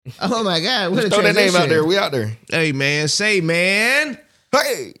Oh my God! What throw that name out there. We out there. Hey man, man.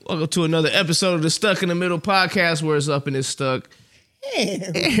 Hey, Welcome to another episode of the Stuck in the Middle podcast, where it's up and it's stuck.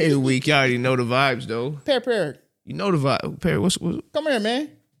 Every week, y'all already know the vibes, though. Perry. You know the vibe. Perry, what's... Come here,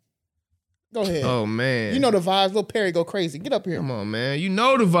 man. Go ahead. Oh, man. You know the vibes. Little Perry go crazy. Get up here. Come on, man. You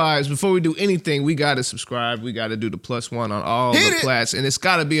know the vibes. Before we do anything, we got to subscribe. We got to do the +1 on all the plats. And it's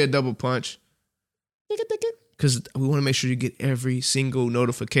got to be a double punch. Because we want to make sure you get every single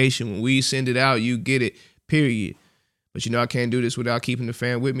notification. When we send it out, you get it, period. But you know I can't do this without keeping the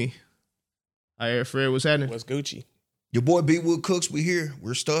fan with me. Hi, Fred. What's happening? What's Gucci? your boy Beatwood Cooks. We here.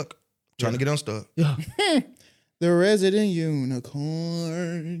 We're stuck. Trying to get unstuck. Yeah. The resident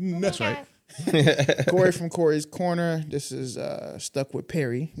unicorn. That's right. Corey from Corey's Corner. This is Stuck with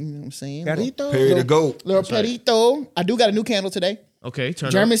Perry. You know what I'm saying? Perrito. Perry the GOAT. Little Perrito. I do got a new candle today. Okay,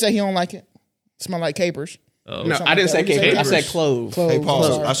 turn Jeremy up. said he don't like it. Smell like capers. Oh. No, I didn't say capers. I said clove. Hey, pause.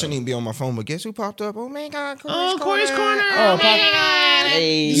 Sorry. I shouldn't even be on my phone, but guess who popped up? Oh, my God. Corey's Corner. Oh,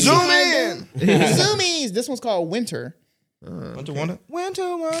 Hey. Zoom in. Zoomies. This one's called Winter. Winter Wonderland.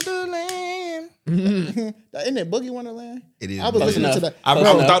 Isn't it Boogie Wonderland? It is. I was listening to the. I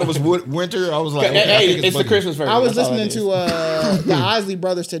thought it was winter. I was like, Hey, it's the Christmas version. I was That's all listening it to the Isley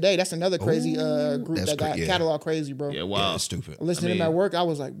Brothers today. That's another crazy group that's that got yeah. catalog crazy, bro. Yeah, Wow, wow. that's stupid. Listening to them at work, I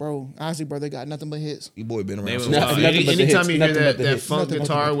was like, bro, Isley Brother got nothing but hits. You boy been around. They was since- wild. nothing but the Anytime hits. you hear Nothing but the that hits. funk Nothing but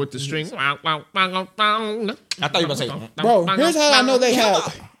guitar the with the string. I thought you were about to say. Bro, here's how I know they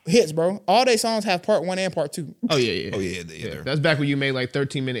have hits, bro. All their songs have part 1 and part 2. Oh, yeah. Oh yeah, they're. That's back when you made like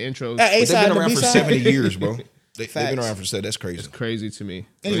 13-minute intros. At But they've A-side been and around the for B-side. 70 years, bro. They've been Facts. around for 7. That's crazy. Crazy to me.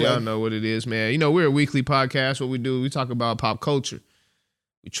 Anyway. So y'all know what it is, man. You know, we're a weekly podcast. What we do, we talk about pop culture.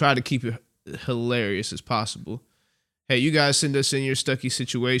 We try to keep it hilarious as possible. Hey, you guys send us in your stucky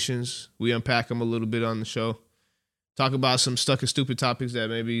situations. We unpack them a little bit on the show. Talk about some stuck and stupid topics that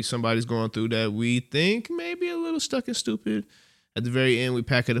maybe somebody's going through that we think may be a little stuck and stupid. At the very end, we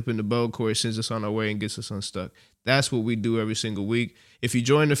pack it up in the bow. Corey sends us on our way and gets us unstuck. That's what we do every single week. If you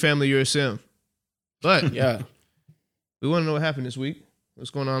join the family, you're a sim. But Yeah. we want to know what happened this week. What's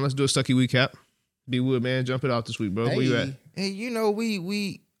going on? Let's do a Stucky recap. B Wood, man, jump it off this week, bro. Where you at? Hey, you know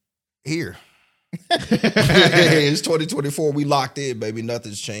we here. It's 2024. We locked in, baby.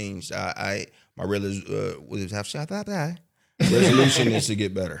 Nothing's changed. My resolution is to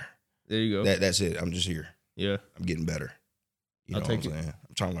get better. There you go. That's it. I'm just here. Yeah. I'm getting better. You know I'll what I'm take it. saying?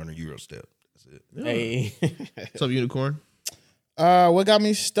 I'm trying to learn a Euro step. That's it. Hey. What's up, Unicorn? What got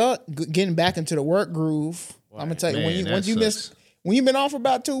me stuck? Getting back into the work groove. I'm gonna tell you, Man, that once you sucks. when you've been off for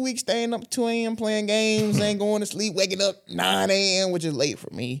about 2 weeks, staying up 2 a.m. playing games, ain't going to sleep, waking up 9 a.m., which is late for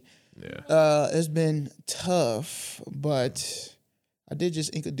me. Yeah. It's been tough, but I did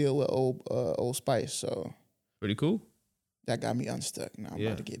just ink a deal with Old Spice, so Pretty cool. that got me unstuck. Now I'm Yeah.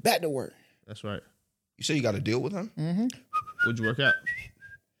 about to get back to work. That's right. You say you got to deal with him? Mm-hmm. What'd you work out?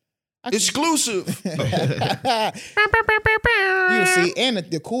 Exclusive. You see, and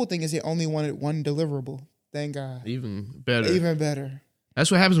the cool thing is, it only wanted one deliverable. Thank God. Even better. Even better. That's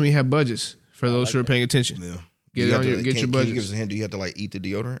what happens when you have budgets. For those who are paying attention, Yeah. get You it on have your to- get can- your can budget. you give us a hint? Do you have to like eat the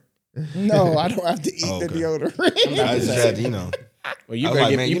deodorant? No, I don't have to eat Oh, the okay. deodorant. I just had to, you know. Well, you I was better like,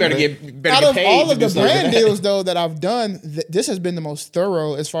 get man, you you better better- get better Out get of paid all to of the do something. brand deals though that I've done, this has been the most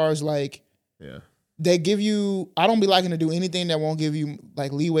thorough as far as like Yeah. they give you. I don't be liking to do anything that won't give you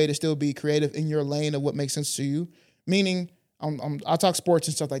like leeway to still be creative in your lane of what makes sense to you. Meaning, I talk sports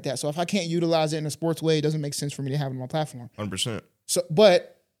and stuff like that. So if I can't utilize it in a sports way, it doesn't make sense for me to have it on my platform. 100%. So,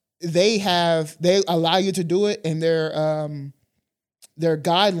 but they allow you to do it, and their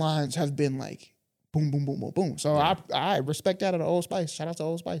guidelines have been like boom, boom, boom, boom, boom. So I respect that of the Old Spice. Shout out to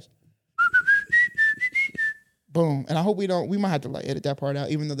Old Spice. Boom. And I hope we might have to like edit that part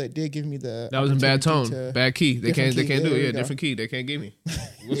out, even though they did give me the. That was in bad tone. opportunity to- Bad key. They can't Different key. do There it. we Yeah, go. different key. They can't give me.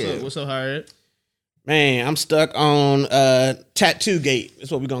 What's Yeah. up? What's up, Harriet? Man, I'm stuck on Tattoo Gate.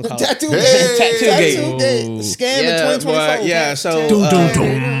 That's what we're gonna call it. Tattoo Hey. Gate. Tattoo Gate. Tattoo Gate. Whoa. Scam in Yeah, 2024. boy, yeah, so,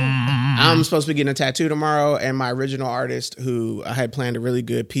 I'm supposed to be getting a tattoo tomorrow, and my original artist, who I had planned a really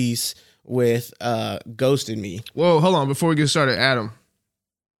good piece with, ghosted me. Whoa, hold on. Before we get started, Adam.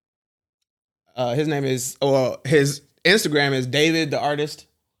 His name is, his Instagram is David the Artist.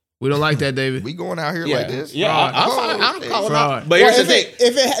 We don't like that, David. We going out here Yeah, like this? yeah, Fraud. I'll call him out. Fraud. But Well, here's the thing.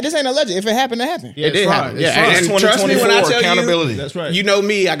 this ain't alleged. If it happened, it happened. Yeah, It did it's fraud. happen. It's Yeah, fraud. and trust me when I tell accountability. That's right. you know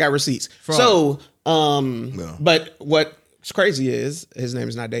me, I got receipts. Fraud. So, Yeah. but what's crazy is his name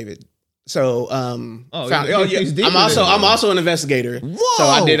is not David. So, he's deeper I'm than also an investigator. Whoa. So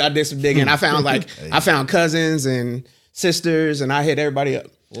I did some digging. I found I found cousins and sisters, and I hit everybody up.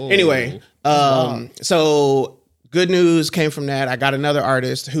 Whoa. Anyway, so good news came from that. I got another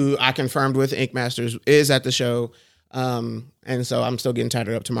artist who I confirmed with Ink Masters is at the show. And so I'm still getting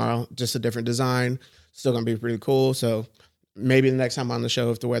tatted up tomorrow. Just a different design. Still going to be pretty cool. So maybe the next time I'm on the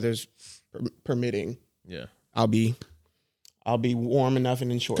show, if the weather's permitting, I'll be warm enough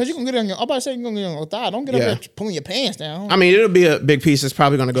and in shorts. Because you can get on your, I'm about to say you can get on your thigh. Don't get up there pulling your pants down. I mean, it'll be a big piece. It's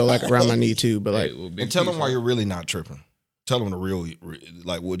probably going to go like around my knee too. But like, and tell them why you're really not tripping. Tell them the real,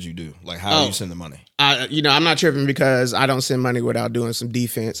 like, what'd you do? Like, how do you send the money? I'm not tripping because I don't send money without doing some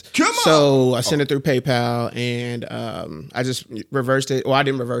defense. Come on. So I sent it through PayPal, and I just reversed it. Well, I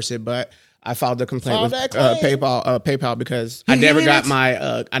didn't reverse it, but I filed a complaint with PayPal because I never got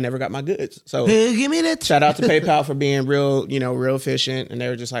my goods. So give me that. Shout out to PayPal for being real efficient, and they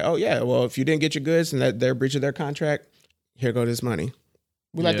were just like, oh yeah, well if you didn't get your goods and that they're breaching their contract, here go this money.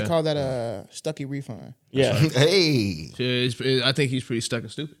 We like to call that a Stucky refund. Yeah. Hey. I think he's pretty stuck and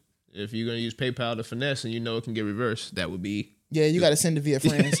stupid. If you're going to use PayPal to finesse and you know it can get reversed, that would be... Yeah, you got to send it via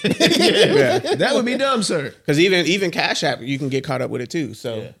friends. That would be dumb, sir. Because even Cash App, you can get caught up with it too.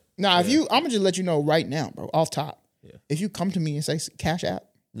 So Now, I'm going to just let you know right now, bro, off top. Yeah. If you come to me and say Cash App,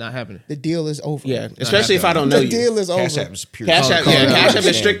 not happening. The deal is over. Yeah, especially if I don't know you. The deal is over. Cash App is pure. Cash App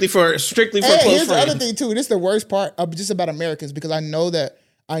is strictly for close friends. Here's the other thing too. This is the worst part of just about Americans because I know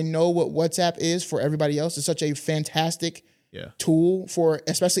what WhatsApp is for everybody else. It's such a fantastic tool for,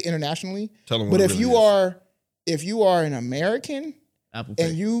 especially internationally. Tell them but what if you are an American Apple Pay.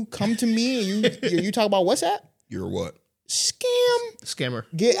 and you come to me and you talk about WhatsApp, you're what? Scammer.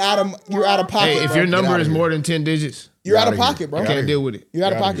 You're out of pocket. Hey, if your number is more than 10 digits, you're out of pocket, bro. I can't deal with it. You're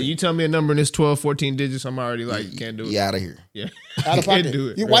out of pocket. You tell me a number and it's 12, 14 digits, I'm already like, can't do it. You're out of here. Yeah. Out of pocket. Can't do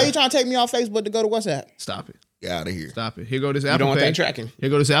it. Why are you trying to take me off Facebook to go to WhatsApp? Stop it. Get out of here. Stop it. Here go this You Apple don't want Pay. that tracking. Here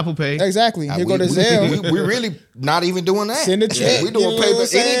go this Apple Pay. Exactly. Here go to Zelle. We really not even doing that. Send a check. We doing You know what I'm PayPal.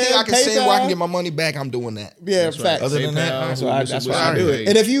 saying? Anything I can send where I can PayPal. get my money back, I'm doing that. Yeah, That's facts. right. Other than that, that's why I do it.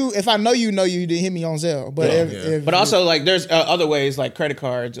 And if I know you didn't hit me on Zelle. But if But also, like, there's other ways, like credit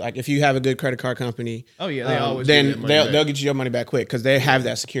cards. Like, if you have a good credit card company, Oh, yeah, they always then get that money they'll back. get you your money back quick because they have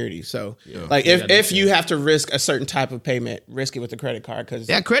that security. So, like, if you have to risk a certain type of payment, risk it with a credit card because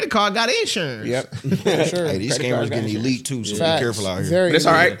That credit card got insurance. Yep. sure. Hey, these Credit scammers cards got getting elite too, so Facts. be careful out here. Very But it's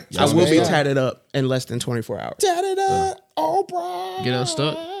all right. good. I will be Yeah. tatted up in less than 24 hours. Tatted up. Oh, bro. Get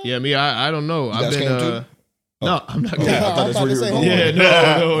unstuck. Yeah, me, I don't know. I've got been scammed too? No, I'm not I getting thought that's I'm where you about were to going. say,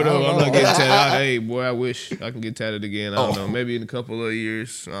 no, I'm not getting tatted. Hey, boy, I wish I can get tatted again. I don't know. Maybe in a couple of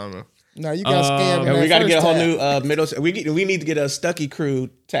years. I don't know. No, you got scammed. And we got to get a whole new. new Middleton. We need to get a Stucky Crew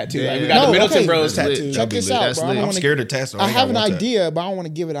tattoo. Yeah. Like, we got the Middleton okay. Bros That's lit. tattoo. Check That'd be this lit. out, That's bro. lit. I'm wanna- scared to test. I have an idea, but I don't want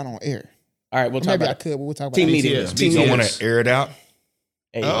to give it out on air. All right, we'll talk Maybe I about it. could, but we'll talk about Team it. meeting. BTS. Team You don't meeting. want to air it out?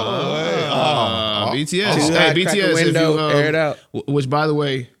 Hey, BTS. Too Hey, hot, crack a BTS. If window, you, air it out. Which, by the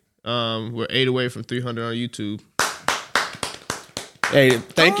way, we're 8 away from 300 on YouTube. Hey,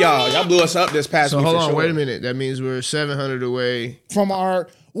 thank y'all. Y'all blew us up this past So week. hold for on, sure. wait a minute. That means we're 700 away. From our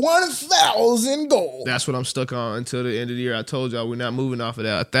 1,000 goal. That's what I'm stuck on until the end of the year. I told y'all we're not moving off of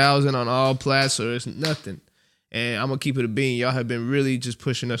that. 1,000 on all plats, so it's nothing. And I'm gonna keep it a bean. Y'all have been really just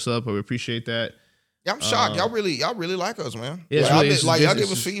pushing us up. I appreciate that. Yeah, I'm shocked. Y'all really like us, man. Yeah, it's Like, really- it's y'all business.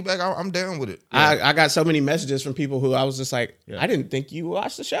 give us feedback. I'm down with it. I got so many messages from people who I was just like, I didn't think you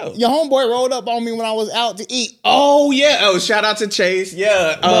watched the show. Your homeboy rolled up on me when I was out to eat. Oh yeah. Oh, shout out to Chase.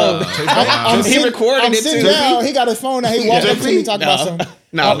 Yeah. He sitting- recorded I'm it sitting too. down. He got his phone out. He walked up to me talking about some.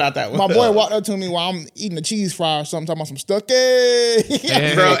 No, not that one. My boy walked up to me while I'm eating a cheese fry or something, talking about some Stucky.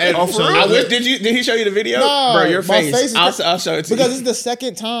 Yeah. Bro, and for I real? wish, did he show you the video? No, Bro, your my face. face is I'll show it to Because you. this is the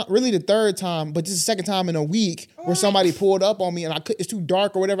second time, really the third time, but this is the second time in a week where somebody pulled up on me and it's too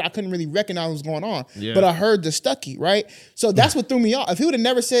dark or whatever. I couldn't really recognize what was going on. Yeah. But I heard the Stucky, right? So that's what threw me off. If he would have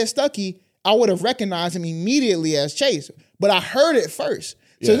never said Stucky, I would have recognized him immediately as Chase. But I heard it first.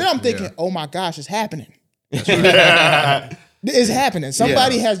 So then I'm thinking, oh my gosh, it's happening. It's happening.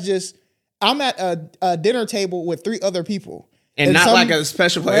 Somebody has just, I'm at a dinner table with 3 other people. And not some like a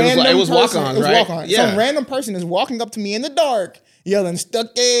special place. It was random person- walk-ons, it was right? walk-on. Yeah. Some random person is walking up to me in the dark, yelling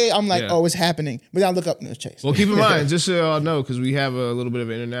 "Stucky." I'm like, Yeah. oh, it's happening. But then I look up and it's Chase. Well, keep in mind, just so y'all know, because we have a little bit of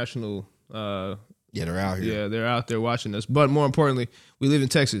an international. Yeah, they're out here. Yeah, they're out there watching us. But more importantly, we live in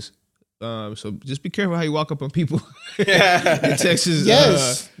Texas. So just be careful how you walk up on people in Texas.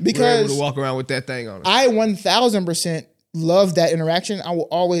 Yes, we're because able to walk around with that thing on us. I 1,000% love that interaction. I will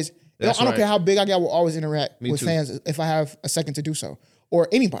always. That's I don't right. care how big I get. I will always interact Me with too. fans if I have a second to do so, or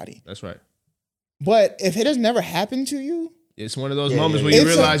anybody. That's right. But if it has never happened to you, It's one of those moments where you It's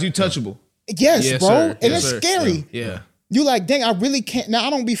realize you touchable. yes, Yes, bro, sir. and Yes, it's sir. scary. Yeah. You like, dang, I really can't. Now,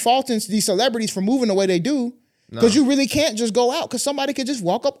 I don't be faulting these celebrities for moving the way they do because you really can't just go out because somebody could just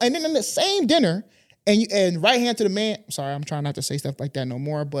walk up and then in the same dinner And right hand to the man. Sorry, I'm trying not to say stuff like that no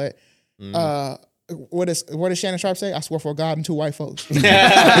more. But what does Shannon Sharp say? I swear for God and 2 white folks.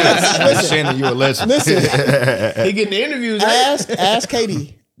 Shannon, you a legend. Listen, He getting the interviews. Right? ask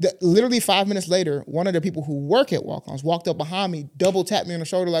Katie. Literally 5 minutes later, one of the people who work at Walk-Ons walked up behind me, double tapped me on the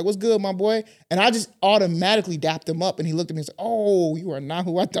shoulder, like, "What's good, my boy?" And I just automatically dapped him up, and he looked at me and said, "Oh, you are not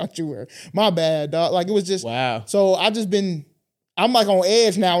who I thought you were. My bad, dog." Like, it was just Wow. So I'm like on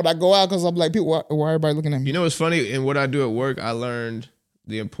edge now when I go out because I'm like, people, why everybody looking at me? You know what's funny? In what I do at work, I learned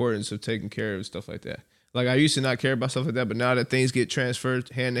the importance of taking care of stuff like that. Like, I used to not care about stuff like that, but now that things get transferred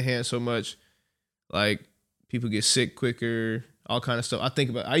hand to hand so much, like, people get sick quicker, all kind of stuff.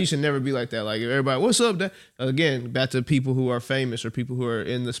 I used to never be like that. Like, everybody, "What's up?" Again, back to people who are famous or people who are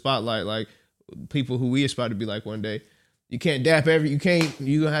in the spotlight, like people who we aspire to be like one day. You can't dap you're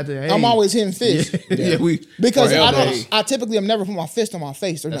gonna have to, hey. I'm always hitting fists. Because elbows. I typically am never put my fist on my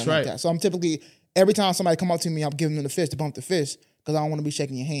face or nothing right. like that. So I'm typically, every time somebody come up to me, I'm giving them the fist to bump the fist because I don't want to be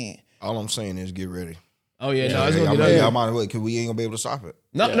shaking your hand. All I'm saying is get ready. Oh, yeah. No, Yeah, it's gonna y'all get might as well, because we ain't gonna be able to stop it.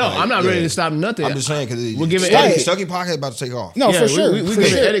 No, I'm not ready to stop nothing. I'm just saying, because We'll give it Stucky Podcast about to take off. No, Yeah, for we- sure. we for give it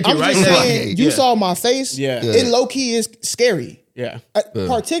sure. etiquette I'm right just now. saying, you Yeah. saw my face. Yeah. It low key is scary. Yeah.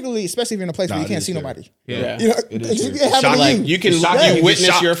 Particularly, especially if you're in a place where you it can't is see scary. nobody. Yeah. You know, It is it scary. happened to Like you. you can It's shocking. You witness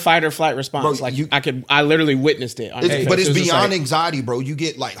get your fight or flight response. Bro, like I literally witnessed it. On But it's just beyond like, anxiety, bro. You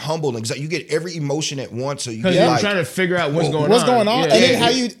get like humble anxiety. You get every emotion at once. So you Because get you're like, trying to figure out what's going on. What's going on? Yeah. And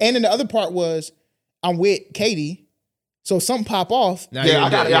then and then the other part was, I'm with Katie, so something pop off. Now yeah, you're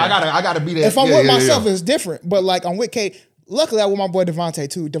I gotta be there. If I'm Yeah, with yeah, myself, yeah. it's different. But like I'm with Katie. Luckily, I with my boy Devontae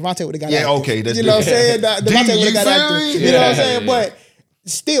too. Devontae would have got Yeah, active. okay, that's you know what I'm saying? different. Devontae would You have got feel active. me? You know what I'm Yeah, saying? yeah. But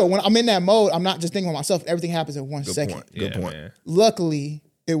still, when I'm in that mode, I'm not just thinking of myself. Everything happens in 1 Good second. point. Good point. Man. Luckily,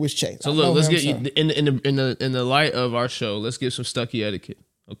 it was Chase. So I look, know let's him, get you so- in the light of our show. Let's give some Stucky etiquette,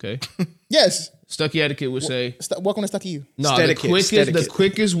 okay? Yes. Stucky etiquette would say, Welcome to Stucky You. no, Stetiquette. the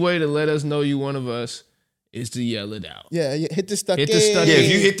quickest way to let us know you one of us is to yell it out. Yeah, hit the Stucky. Hit the Stucky. Yeah,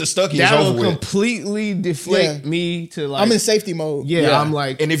 if you hit the Stucky, it's That over will with. completely deflate Yeah. me to like. I'm in safety mode. Yeah, I'm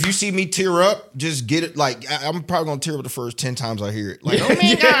like, And if you see me tear up, just get it. Like I'm probably gonna tear up the first 10 times I hear it. Like, oh man,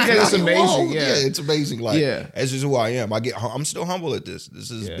 Yeah, God, 'cause it's like, amazing, whoa. yeah. It's amazing. Like, Yeah. that's just who I am. I'm still humble at this.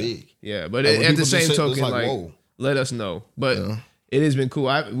 This is yeah. big. Yeah, but Like, when at the people just same sit, it's token, like, like, whoa. let us know. But it has been cool.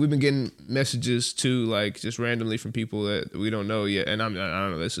 We've been getting messages too, like just randomly from people that we don't know yet, and I don't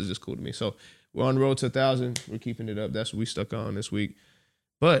know. This is just cool to me. So we're on the road to 1,000. We're keeping it up. That's what we stuck on this week.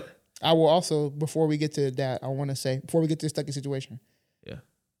 But I will also, before we get to that, I want to say, before we get to the Stucky situation, yeah,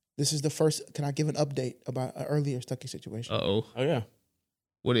 this is the first. Can I give an update about an earlier Stucky situation? oh, yeah.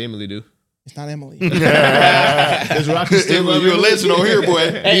 what did Emily do? It's not Emily. Does Rocky still love You're a Emily? legend on here,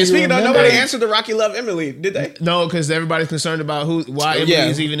 boy. Hey, speaking of, remember? nobody answered the Rocky Love Emily, did they? No, because everybody's concerned about why Emily Yeah.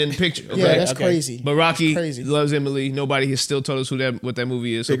 is even in the picture. Okay? Yeah, that's okay. crazy. But Rocky That's crazy. loves Emily. Nobody has still told us what that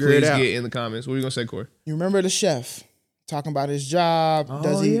movie is. So Figure it please out. get in the comments. What are you gonna say, Corey? You remember the chef talking about his job?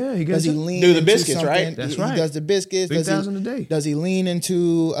 Oh, yeah, he does gets he it. lean Do the into biscuits, right? something? That's He right. does the biscuits. Does 3,000 a day. Does he lean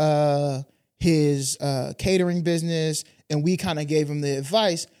into his catering business? And we kind of gave him the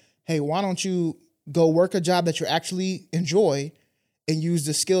advice, hey, why don't you go work a job that you actually enjoy and use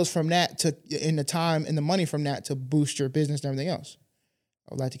the skills from that and the time and the money from that to boost your business and everything else.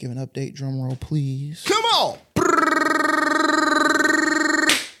 I would like to give an update. Drum roll, please. Come on.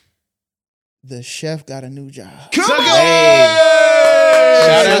 The chef got a new job. Come Suck on. Shout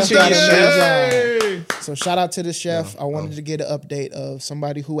out to Got you, a new chef. job. So shout out to the chef. I wanted to get an update of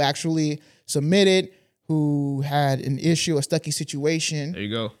somebody who actually submitted, who had an issue, a Stucky situation, There you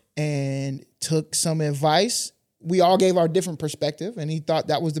go. and took some advice. We all gave our different perspective, and he thought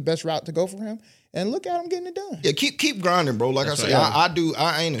that was the best route to go for him. And look at him getting it done. Yeah, keep grinding, bro. Like That's I say, right.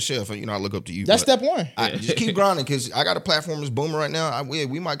 I ain't a chef. You know, I look up to you. That's but step one. just keep grinding, because I got a platform that's booming right now.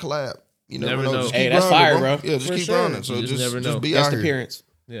 We might collab. You Never never know. Just Hey, keep that's grinding, fire, bro. Yeah, just For keep sure. grinding. So You just never know. just be That's out the here. appearance.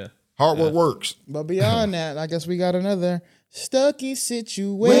 Yeah. Hard work works. But beyond that, I guess we got another Stucky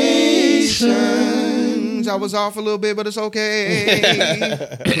situation. Wations. I was off a little bit, but it's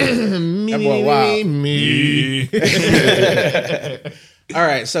okay. Me, boy wild. me. All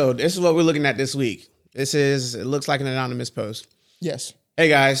right, so this is what we're looking at this week. It looks like an anonymous post. Yes. Hey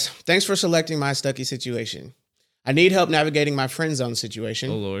guys, thanks for selecting my Stucky situation. I need help navigating my friend zone situation.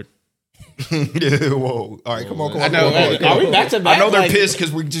 Oh Lord. Yeah, whoa. All right, come on. I know. Are we back to back? I know they're Like- pissed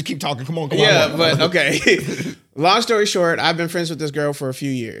because we just keep talking. Come on. Yeah, but okay. Long story short, I've been friends with this girl for a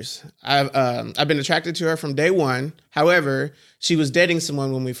few years. I've been attracted to her from day one. However, she was dating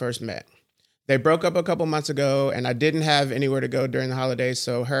someone when we first met. They broke up a couple months ago, and I didn't have anywhere to go during the holidays,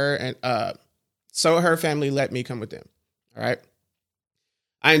 so her family let me come with them. All right.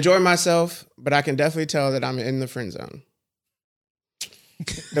 I enjoy myself, but I can definitely tell that I'm in the friend zone.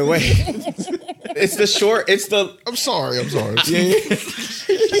 The way it's the short. It's the. I'm sorry.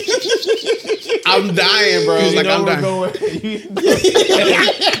 I'm dying, bro. Like I'm dying.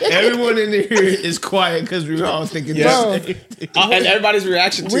 Everyone in here is quiet because we were all thinking Yes. this. And everybody's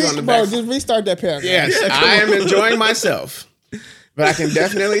reaction to on the back. Just restart that paragraph. Yes, I am enjoying myself, but I can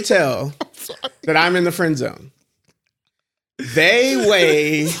definitely tell that I'm in the friend zone. The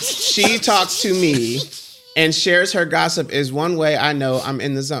way she talks to me and shares her gossip is one way I know I'm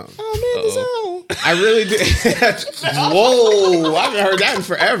in the zone. I'm in the zone. I really do. Whoa, I haven't heard that in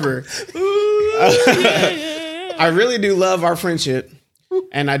forever. I really do love our friendship.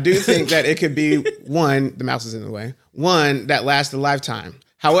 And I do think that it could be one, the mouse is in the way, one that lasts a lifetime.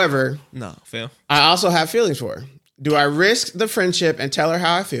 However, No, fam. I also have feelings for her. Do I risk the friendship and tell her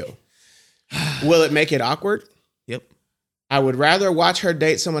how I feel? Will it make it awkward? Yep. I would rather watch her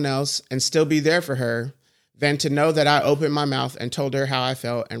date someone else and still be there for her than to know that I opened my mouth and told her how I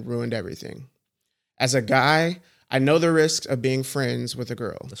felt and ruined everything. As a guy, I know the risks of being friends with a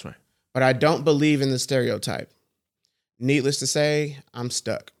girl, That's right. but I don't believe in the stereotype. Needless to say, I'm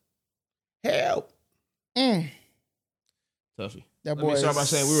stuck. Help. Tuffy. That Let boy me start by is-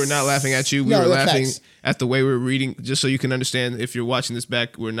 saying we were not laughing at you. We No, were that's laughing facts. at the way we were reading, just so you can understand if you're watching this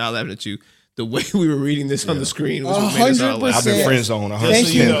back, we're not laughing at you. The way we were reading this on the screen was what made us all laugh. I've been 100%. friend zone 100%.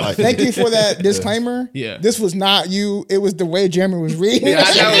 Thank you. Like, Thank you for that disclaimer. Yeah. This was not you. It was the way Jeremy was reading. Yeah,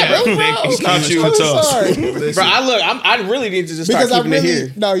 I know, Yeah, bro. thank you. It's not you, I'm it's us. sorry. Listen, Bro, I really need to just start Because I keeping it really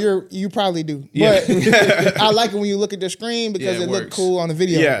here. no, you probably do. Yeah. But I like it when you look at the screen because Yeah, it it looked works. cool on the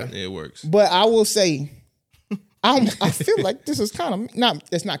video. Yeah. it works. But I will say, I feel like this is kind of not.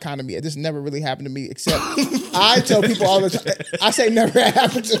 It's not kind of me. This never really happened to me. Except I tell people all the time. I say never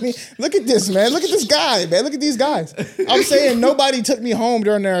happened to me. Look at this, man. Look at this guy, man. Look at these guys. I'm saying nobody took me home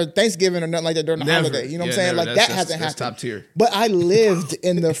during their Thanksgiving or nothing like that during the Never. holiday. You know what I'm Yeah, saying? never. Like That's- that hasn't that's happened. top tier. But I lived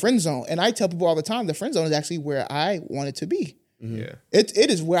in the friend zone, and I tell people all the time the friend zone is actually where I wanted to be. Yeah. It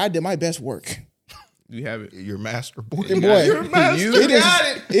is where I did my best work. You have it. Your master boy. And boy, You're a master. it is,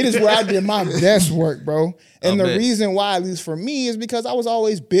 it is where I did my best work, bro. And the bet. reason why, at least for me, is because I was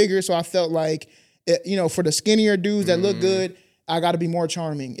always bigger. So I felt like, for the skinnier dudes that look good, I got to be more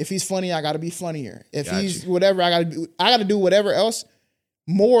charming. If he's funny, I got to be funnier. If he's whatever, I got to do whatever else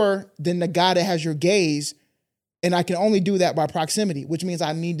more than the guy that has your gaze. And I can only do that by proximity, which means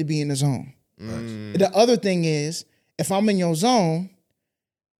I need to be in the zone. The other thing is, if I'm in your zone,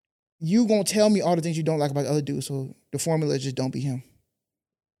 you gonna tell me all the things you don't like about the other dude. So the formula is just don't be him.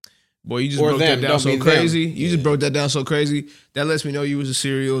 Boy, you just Or broke them, that down don't so be them. crazy. You just broke that down so crazy. That lets me know you was a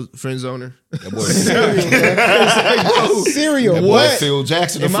serial friend zoner. That boy, Cereal. that boy What? Phil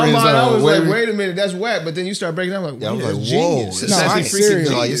Jackson, the In my friend mind, I zone. was Wait, like, wait a minute, that's whack. But then you start breaking down, like, Yeah, I was that's like, genius. whoa, It's no, actually it's freaking serious.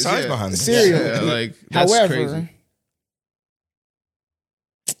 like, genius. science Yeah. behind it. Cereal. Yeah, like, that's However, crazy.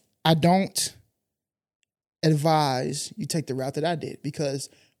 I don't advise you take the route that I did because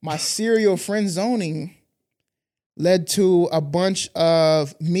my serial friend zoning led to a bunch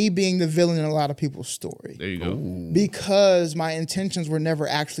of me being the villain in a lot of people's story. There you go. Because my intentions were never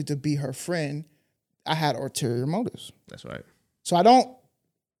actually to be her friend. I had ulterior motives. That's right. So I don't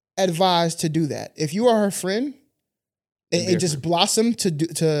advise to do that. If you are her friend and it just blossomed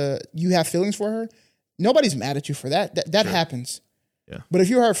to you have feelings for her, nobody's mad at you for that. That happens. Yeah. But if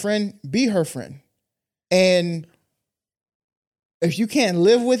you're her friend, be her friend. And if you can't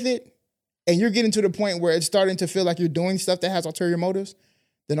live with it and you're getting to the point where it's starting to feel like you're doing stuff that has ulterior motives,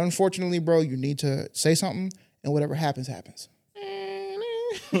 then unfortunately, bro, you need to say something and whatever happens, happens. yeah.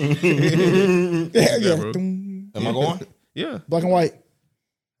 bro. Dum. Am I going? Yeah. Black and white.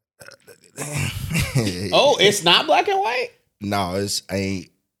 Oh, it's not black and white? No, it's ain't.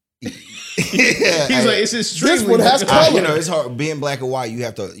 He's like, it's extremely. This one has color. It's hard being black and white. You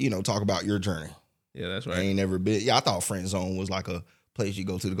have to, talk about your journey. Yeah, that's I right. ain't never been. Yeah, I thought friend zone was like a place you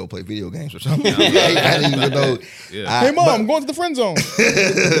go to go play video games or something. I didn't even know. Yeah. Hey, mom, I'm going to the friend zone.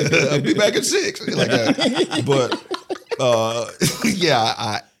 I'll be back at 6. Like that. But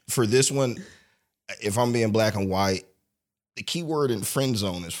for this one, if I'm being black and white, the key word in friend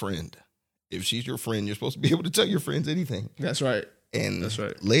zone is friend. If she's your friend, you're supposed to be able to tell your friends anything. That's right. And That's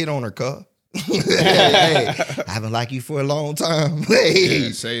right. lay it on her, cuh. Hey, I've been like you for a long time. Hey,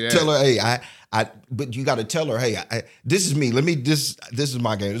 Yeah, say that. tell her, hey, but you got to tell her, hey, this is me. This is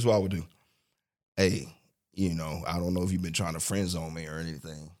my game. This is what I would do. Hey, I don't know if you've been trying to friend zone me or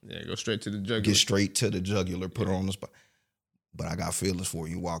anything. Yeah, go straight to the jugular. Get straight to the jugular, put her on the spot. But I got feelings for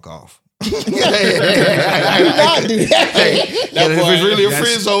you. Walk off. Do not do that. And if it's really a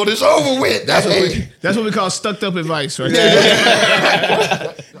friend zone, it's over with. That's what we call stuck up advice, right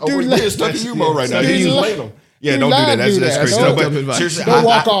there. We're stuck in you mode right now. Dude, You do playing them. Yeah, do don't do not that. do That's that. crazy. Don't- No, Don't but seriously, Don't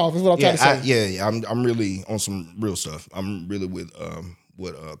walk off is what I'm trying to say. I'm really on some real stuff. I'm really with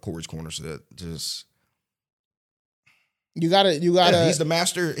what Corey's Corner said. Just You gotta. he's the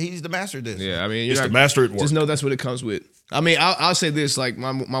master. He's the master of this. Yeah, I mean, He's you're the not, master at work. just know that's what it comes with. I mean, I'll say this: like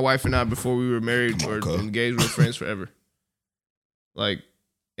my wife and I, before we were married or engaged, we were friends forever. Like,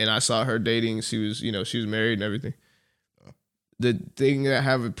 and I saw her dating. She was married and everything. The thing that I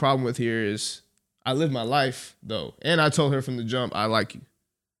have a problem with here is I live my life though, and I told her from the jump, I like you.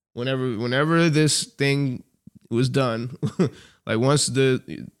 Whenever this thing was done, like once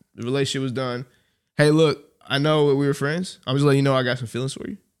the relationship was done, hey, look, I know we were friends. I'm just letting you know I got some feelings for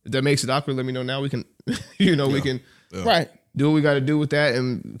you. If that makes it awkward, let me know now. We can, we can Right. do what we got to do with that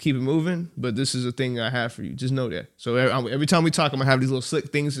and keep it moving. But this is a thing I have for you. Just know that. So every time we talk, I'm gonna have these little slick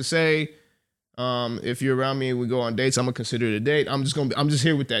things to say. If you're around me and we go on dates, I'm gonna consider it a date. I'm just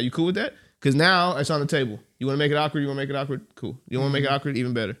here with that. You cool with that? Because now it's on the table. You want to make it awkward? You want to make it awkward? Cool. You want to make it awkward?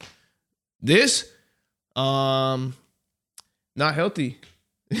 Even better. This, not healthy.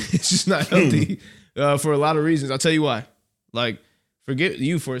 It's just not healthy for a lot of reasons. I'll tell you why. Like, forget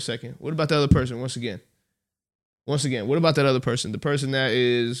you for a second. What about the other person? Once again, what about that other person? The person that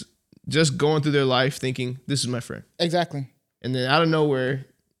is just going through their life thinking, this is my friend. Exactly. And then out of nowhere,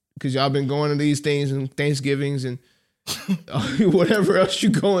 because y'all been going to these things and Thanksgivings and whatever else you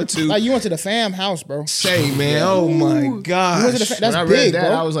going to. Like you went to the fam house, bro. Say, man, oh my gosh. You went to the When that's I read big, that,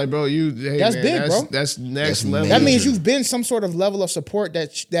 bro. I was like, bro, That's big, bro. That's next That's level. That means Major. you've been some sort of level of support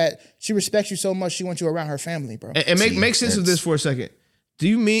that she respects you so much she wants you around her family, bro. And make sense of this for a second. Do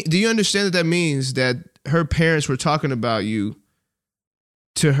you understand that means that her parents were talking about you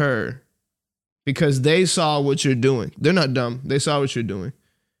to her because they saw what you're doing? They're not dumb. They saw what you're doing.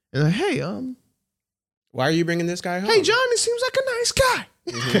 And like, hey, Why are you bringing this guy home? hey, John, it seems like a nice guy.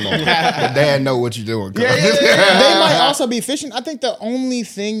 Come on, your dad know what you're doing. They might also be fishing. I think the only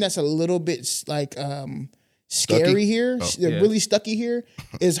thing that's a little bit like scary Stucky? here, yeah. really stucky here,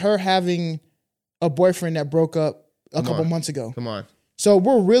 is her having a boyfriend that broke up a couple months ago. Come on. So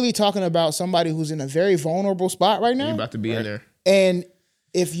we're really talking about somebody who's in a very vulnerable spot right now. You're about to be in there. And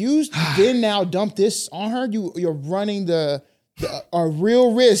if you then now dump this on her, you're running a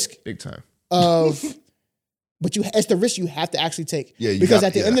real risk Big time. of, but it's the risk you have to actually take. Yeah, because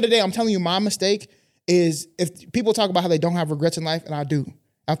at the end of the day, I'm telling you, my mistake is if people talk about how they don't have regrets in life, and I do,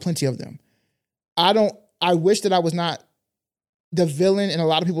 I have plenty of them. I wish that I was not the villain in a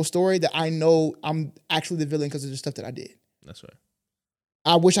lot of people's story, that I know I'm actually the villain because of the stuff that I did. That's right.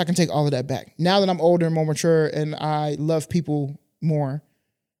 I wish I can take all of that back. Now that I'm older and more mature and I love people more,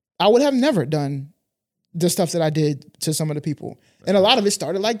 I would have never done the stuff that I did to some of the people. And a lot of it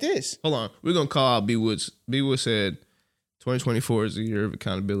started like this. Hold on. We're going to call out B. Woods. B. Woods said 2024 is the year of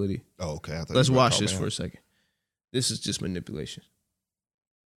accountability. Oh, okay. I thought Let's you were gonna watch call this me for out. a second. This is just manipulation.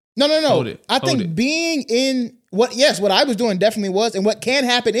 No. Hold it. I Hold think it. being in what I was doing definitely was, and what can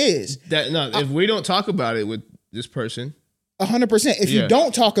happen is If we don't talk about it with this person, 100%. If Yeah. you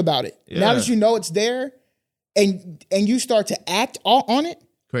don't talk about it, now Yeah. that you know it's there, and you start to act on it,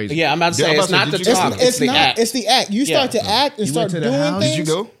 crazy. Yeah, I'm about to Yeah, say I'm it's about not to the say, did you talk. go? It's the act. It's the act. You start to act and You start went to the doing house? things. Did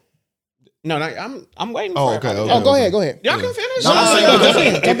you go? No, I'm waiting. Oh, for okay, everybody. okay. Oh, go ahead. Go ahead. Y'all can finish. No, I'm saying, no, no, jump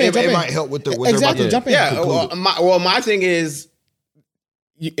in, jump in. it might help with the what Exactly. they're Jump in. Yeah. conclude. My thing is,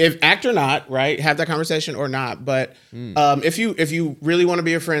 if act or not, right? Have that conversation or not. But if you really want to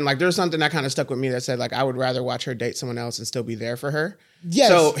be a friend, like there's something that kind of stuck with me that said like I would rather watch her date someone else and still be there for her. Yes.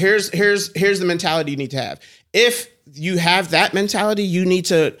 So here's the mentality you need to have. If you have that mentality, you need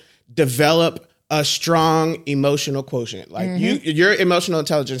to develop a strong emotional quotient. Like your emotional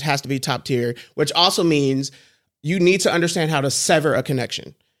intelligence has to be top tier, which also means you need to understand how to sever a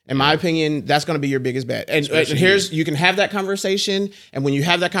connection. In my opinion, that's going to be your biggest bet. And you can have that conversation. And when you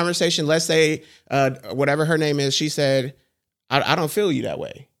have that conversation, let's say whatever her name is, she said, I don't feel you that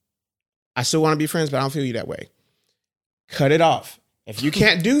way. I still want to be friends, but I don't feel you that way. Cut it off. If you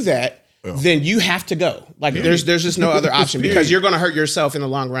can't do that, then you have to go. Like there's just no other option because you're going to hurt yourself in the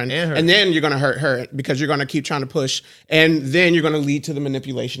long run. And then you're going to hurt her because you're going to keep trying to push. And then you're going to lead to the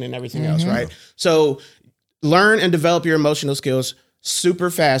manipulation and everything else, right? So learn and develop your emotional skills super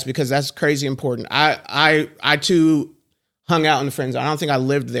fast because that's crazy important. I too hung out in the friend zone. I don't think I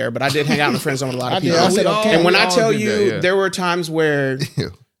lived there, but I did hang out in the friend zone with a lot of people. I said, okay. And when I all tell did you, that, yeah. there were times where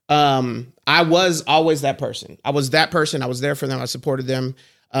I was always that person. I was that person. I was there for them. I supported them.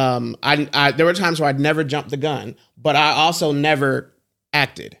 There were times where I'd never jumped the gun, but I also never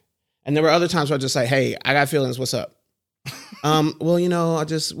acted. And there were other times where I just say, hey, I got feelings. What's up? Well,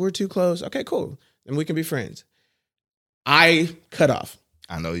 we're too close. Okay, cool. Then we can be friends. I cut off.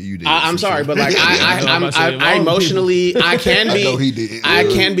 I know you did. I'm sorry, but like I emotionally, I can be. I know he did. I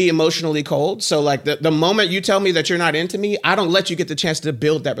can be emotionally cold. So like the moment you tell me that you're not into me, I don't let you get the chance to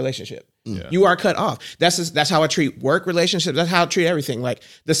build that relationship. Yeah. You are cut off. That's how I treat work relationships. That's how I treat everything. Like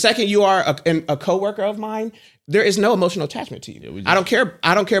the second you are a coworker of mine, there is no emotional attachment to you. I don't care.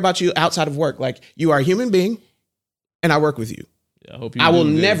 I don't care about you outside of work. Like you are a human being, and I work with you. Yeah, I hope you. I will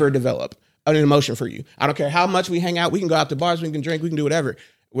never develop an emotion for you. I don't care how much we hang out. We can go out to bars. We can drink. We can do whatever.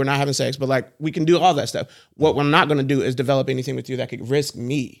 We're not having sex, but like we can do all that stuff. What we're not going to do is develop anything with you that could risk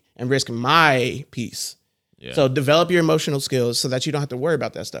me and risk my peace. Yeah. So develop your emotional skills so that you don't have to worry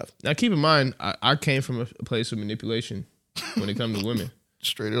about that stuff. Now, keep in mind, I came from a place of manipulation when it comes to women.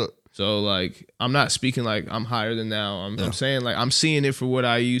 Straight up. So like, I'm not speaking like I'm higher than now. I'm saying like I'm seeing it for what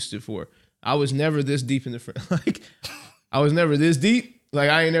I used it for. I was never this deep in the like. I was never this deep. Like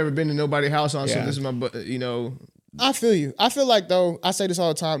I ain't never been to nobody's house on some. This is my, I feel you. I feel like though, I say this all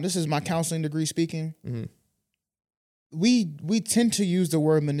the time. This is my counseling degree speaking. Mm-hmm. We tend to use the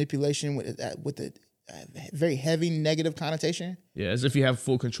word manipulation with a very heavy negative connotation. Yeah, as if you have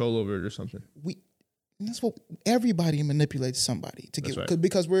full control over it or something. That's what everybody manipulates somebody to get right.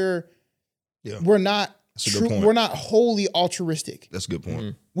 Because we're not. We're not wholly altruistic. That's a good point. Mm-hmm.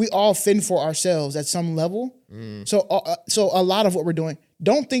 We all fend for ourselves at some level. Mm. So a lot of what we're doing,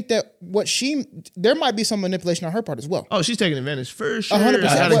 don't think that there might be some manipulation on her part as well. Oh, she's taking advantage for sure. 100%.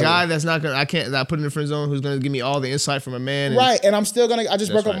 I got a guy that's not gonna. I put in the friend zone who's gonna give me all the insight from a man. Right, and I'm still gonna. I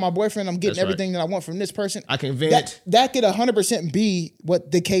just broke up with my boyfriend. I'm getting everything that I want from this person. I can vent. That could 100% be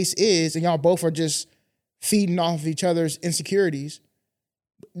what the case is, and y'all both are just feeding off of each other's insecurities.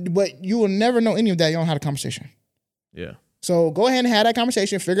 But you will never know any of that. You don't have a conversation. Yeah. So go ahead and have that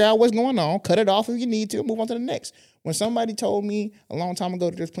conversation. Figure out what's going on. Cut it off if you need to. Move on to the next. When somebody told me a long time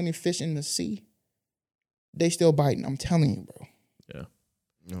ago that there's plenty of fish in the sea, they still biting. I'm telling you, bro. Yeah.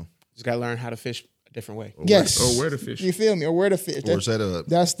 No. Just gotta learn how to fish a different way. Yes. Or where to fish. You feel me? Or where to fish. Or is that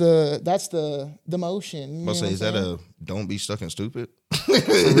that's the motion. I'll say, is that a don't be stuck and stupid? For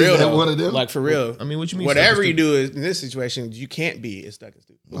real, though. One of them? Like for real. I mean, what you mean? Whatever you do in this situation, you can't be stuck and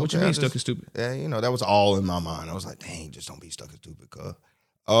stupid. What you mean stuck and stupid? Yeah, that was all in my mind. I was like, dang, just don't be stuck and stupid.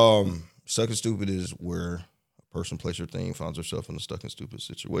 Stuck and stupid is where a person, place, or thing finds herself in a stuck and stupid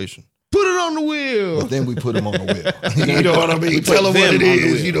situation. Put it on the wheel. But then we put them on the wheel. You know what I mean? Tell them what it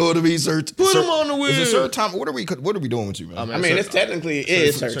is. You know what I mean? Put them on the wheel. Is it certain time? What are we doing with you, man? I mean, it's technically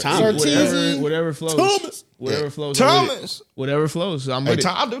is certain time. Whatever flows. Thomas. Whatever flows. Thomas. Whatever flows. I'm with it.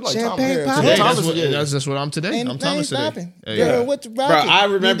 I do like Champagne Thomas. That's what I'm today. I'm Thomas today. Girl, what's bro, I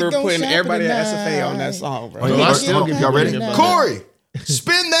remember putting everybody at SFA on that song, bro. Y'all ready? Corey,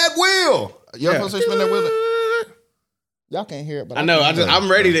 spin that wheel. Y'all supposed to spin that wheel? Y'all can't hear it, but I know. I'm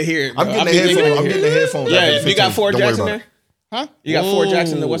ready to hear it. Bro. I'm getting the headphones. Yeah, you got 4 Jacks in there? Huh? You got 4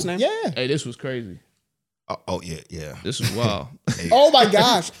 Jacks in there? What's the name? Yeah. Hey, this was crazy. Oh yeah. This was wild. Oh my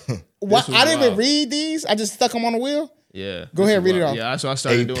gosh. What? I didn't even read these. I just stuck them on the wheel. Yeah. Go ahead, read it off. Yeah, so I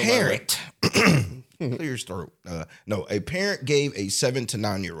started doing parent. Clear your throat. No, a parent gave a 7 to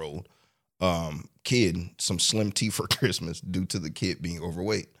 9-year-old kid some Slim Tea for Christmas due to the kid being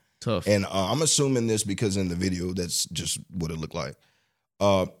overweight. Tough. And I'm assuming this because in the video, that's just what it looked like.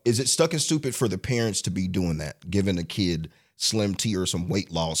 Is it stuck and stupid for the parents to be doing that, giving a kid Slim Tea or some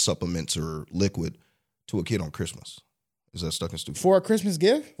weight loss supplements or liquid to a kid on Christmas? Is that stuck and stupid? For a Christmas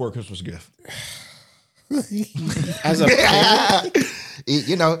gift? For a Christmas gift. As a parent,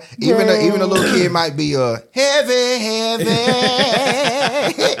 even a little kid might be heavy.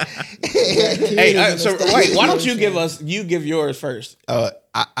 Hey, so wait, why don't you give yours first?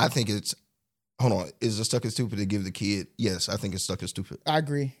 I think it's, hold on, is it stuck and stupid to give the kid? Yes, I think it's stuck and stupid. I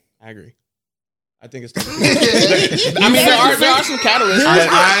agree. I think it's. I mean, there are some catalysts.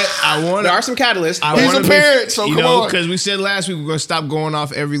 There are some catalysts. He's a parent, so come on. Because we said last week we're gonna stop going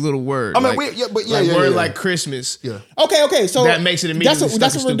off every little word. I mean, word like Christmas. Yeah. Okay. So that makes it immediately.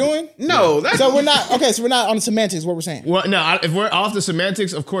 That's what we're doing. No, so we're not. Okay, so we're not on the semantics. What we're saying. Well, no. If we're off the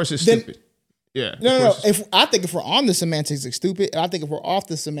semantics, of course it's stupid. Yeah. No. I think if we're on the semantics, it's stupid. And I think if we're off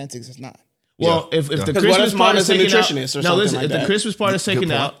the semantics, it's not. Well, if the Christmas part is taken out, if the Christmas part is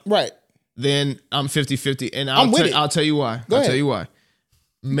taken out, right. Then I'm 50-50. And I'll tell you why. Tell you why.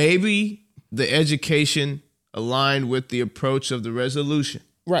 Maybe the education aligned with the approach of the resolution.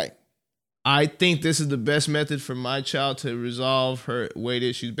 Right. I think this is the best method for my child to resolve her weight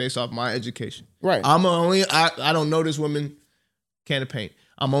issues based off my education. Right. I don't know this woman can of paint.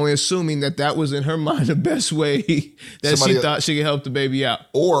 I'm only assuming that was in her mind the best way that she thought she could help the baby out.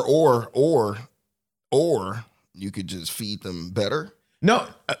 Or you could just feed them better. No,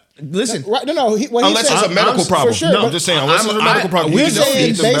 listen. Right? No. Unless it's a medical problem. Sure, no, I'm just saying. Unless it's a medical problem, You're you can saying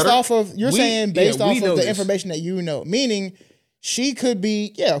feed them based better. off of the this. information that you know, meaning she could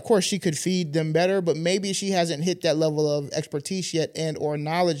be, of course she could feed them better, but maybe she hasn't hit that level of expertise yet and or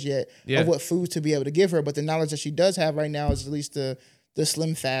knowledge yet of what foods to be able to give her. But the knowledge that she does have right now is at least the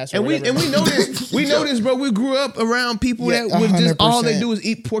Slim Fast. And we know this. We know this, bro. We grew up around people that would just 100%. all they do is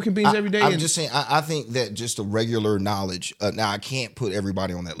eat pork and beans every day. I'm just saying. I think that just a regular knowledge. Now I can't put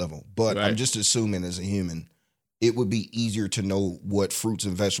everybody on that level, but I'm just assuming as a human, it would be easier to know what fruits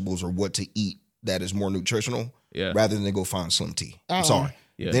and vegetables or what to eat that is more nutritional, rather than to go find Slim Tea. I'm sorry.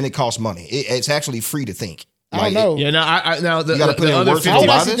 Yeah. Then it costs money. It's actually free to think. I don't know. Yeah, now you got to put in work. I would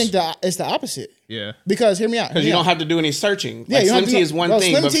actually think that it's the opposite. Yeah, because hear me out. Because you don't have to do any searching. Yeah, Slim Tea is one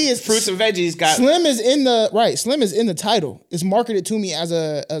thing. Slim but Tea is fruits and veggies. Slim is in the title. It's marketed to me as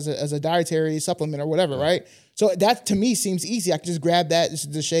a dietary supplement or whatever, right? So that to me seems easy. I can just grab that,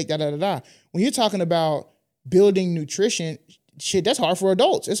 the shake, da. When you're talking about building nutrition, shit, that's hard for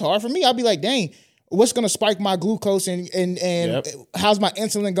adults. It's hard for me. I'll be like, dang. What's gonna spike my glucose and how's my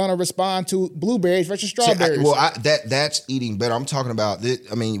insulin gonna respond to blueberries versus strawberries? That's eating better. I'm talking about this.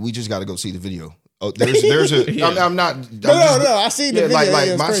 I mean, we just got to go see the video. Oh, there's a. I'm not. No. I see the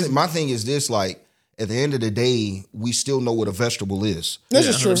video. My thing is this. Like at the end of the day, we still know what a vegetable is. This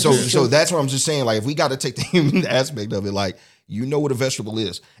is true. So that's what I'm just saying. Like if we got to take the human aspect of it, like you know what a vegetable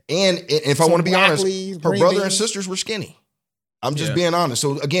is, and if I want to be honest, her brother and sisters were skinny. I'm just being honest.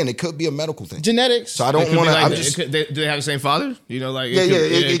 So again, it could be a medical thing, genetics. So I don't want to. Like, do they have the same father? You know, like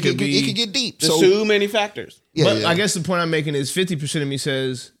it could get deep. There's so many factors. But I guess the point I'm making is 50% of me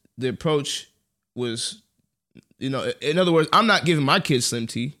says the approach was, in other words, I'm not giving my kids Slim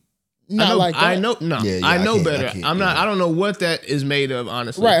Tea. I know better. I don't know what that is made of,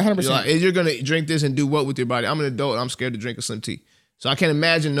 honestly. Right, 100%. You're gonna drink this and do what with your body? I'm an adult. I'm scared to drink a Slim Tea. So I can't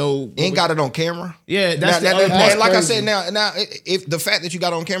imagine Ain't got it on camera. Yeah, that's now, the other part. like I said, now if the fact that you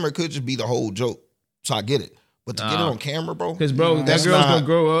got it on camera, it could just be the whole joke. So I get it. But to get it on camera, bro. Because, bro, that girl's going to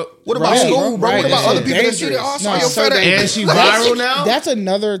grow up. What about school, bro? What about other people that see it? Also, your fat ass. And she viral now? That's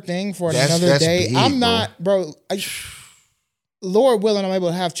another thing for another day. Big, I'm not, bro. Lord willing, I'm able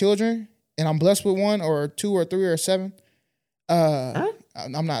to have children, and I'm blessed with one or two or three or seven.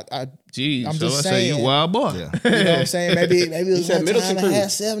 I'm not. Jeez, I'm so just I saying, say you wild boy. Yeah. You know what I'm saying? Maybe it was said one middle time school. I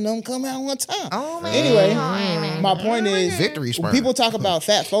had 7 of them come out one time. Oh, man. Anyway, my point is, victory sperm. When people talk about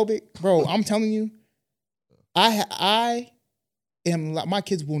fat phobic, bro, I'm telling you, I am. My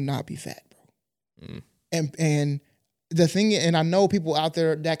kids will not be fat, bro. And the thing, and I know people out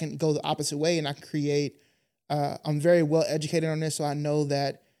there that can go the opposite way, and I can create. I'm very well educated on this, so I know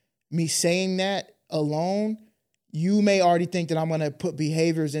that me saying that alone. You may already think that I'm going to put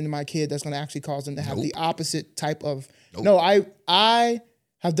behaviors into my kid that's going to actually cause them to have the opposite type of. No, I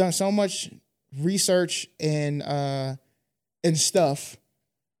have done so much research and stuff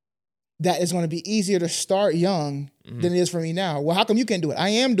that is going to be easier to start young than it is for me now. Well, how come you can't do it? I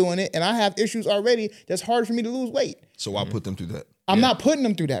am doing it, and I have issues already that's hard for me to lose weight. So I'll put them through that. I'm not putting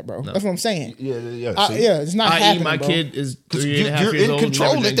them through that, bro. No. That's what I'm saying. Yeah. It's not happening, my bro. kid is 3.5 you're years in old,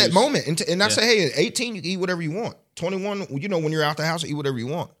 control at that moment. And I say, hey, at 18, you can eat whatever you want. 21, when you're out the house, eat whatever you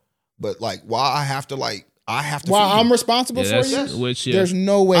want. But like, while I have to feed I'm you. responsible for you, which, there's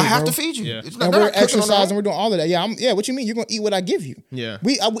no way, I have bro. to feed you. Yeah. It's And we're exercising, we're doing all of that. Yeah, what you mean? You're going to eat what I give you. Yeah.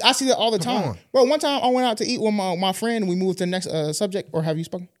 I see that all the time. Bro, one time I went out to eat with my friend and we moved to the next subject. Or have you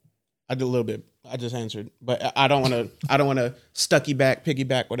spoken? I did a little bit. I just answered, but I don't want to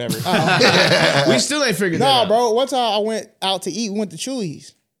piggyback, whatever. We still ain't figured that out. No, bro. One time I went out to eat. We went to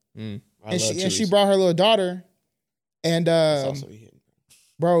Chewy's, and she brought her little daughter, and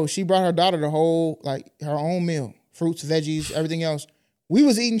bro, she brought her daughter the whole her own meal, fruits, veggies, everything else. We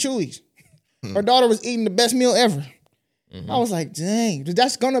was eating Chewy's. Her daughter was eating the best meal ever. I was like, dang,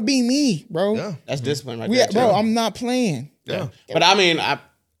 that's gonna be me, bro. Yeah. That's discipline right there, bro. I'm not playing. Yeah. But I mean,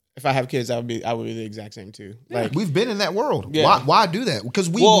 if I have kids, I would be the exact same too. Like we've been in that world. Yeah. Why do that? Because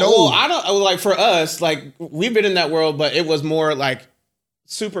we know. Well, I don't for us. We've been in that world, but it was more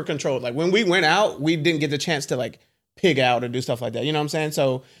super controlled. Like when we went out, we didn't get the chance to pig out or do stuff like that. You know what I'm saying?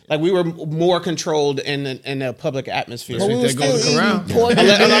 So we were more controlled in a public atmosphere. But we were still eating pork.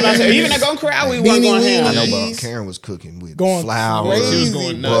 Even at Golden Corral, we weren't going ham. I know, but Karen was cooking with Going flour, crazy, She was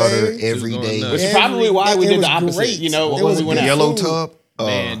going butter nuts. every day. nuts. Which is probably why we did the opposite. great. When we went out. Yellow tub.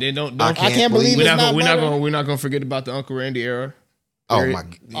 Man, they don't. I can't believe We're it's not butter. not gonna forget about the Uncle Randy era. Oh my!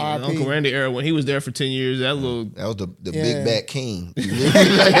 Yeah, Uncle Randy era when he was there for 10 years. That was the big back king. my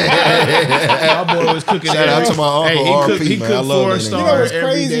boy was cooking. Shout out to my uncle he RP, man. cooked I love that nigga. 4-star You know what's every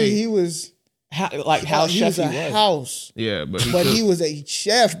crazy? day. He was house he chef was a he was. house. Yeah, but He was a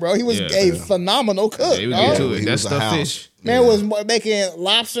chef, bro. He was Yeah. a phenomenal cook. he was dog. into it. He That was a stuff house. fish. Man was making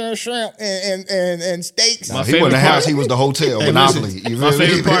lobster and shrimp and steaks. Nah, he favorite wasn't the house. part- He was the hotel. Hey, Monopoly. listen, You my feel me?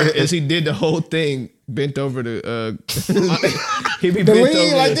 favorite part is he did the whole thing bent over the. He'd be The bent lean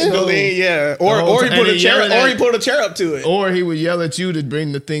over like the this? stove. Yeah, whole or he time. put And a chair, yelling at- or he put a chair up to it. Or he would yell at you to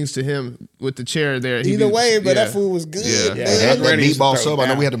bring the things to him with the chair there. He'd Either be- way, but yeah. that food was good. Yeah. man. That Randy used to meatball throw sub. I know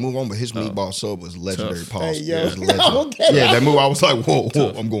down. we had to move on, but his meatball sub was legendary. Tough. Pause. Hey, yo. It was legendary. Okay. Yeah, that move. I was like, whoa,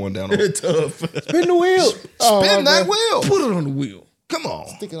 I'm going down. On. Tough. Spin the wheel. Oh, Spin my that bad. wheel. Put it on the wheel. Come on.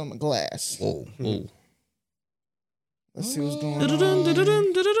 Stick it on the glass. Whoa. Whoa. Let's see what's going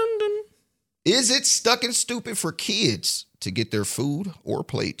on. Is it stuck and stupid for kids to get their food or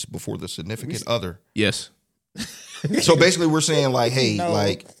plates before the significant other? Yes. So basically, we're saying like, hey, No.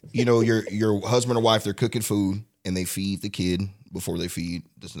 like your husband or wife, they're cooking food and they feed the kid before they feed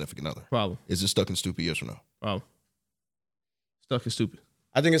the significant other. Problem. Is it stuck and stupid? Yes or no? Problem. Stuck is stupid.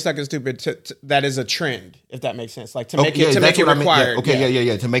 I think it's stuck and stupid. That is a trend, if that makes sense. Like to make yeah, it that's what I meant. required. Yeah, okay,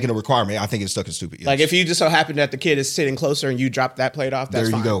 yeah. To make it a requirement, I think it's stuck and stupid. Yes. Like if you just so happen that the kid is sitting closer and you drop that plate off, that's there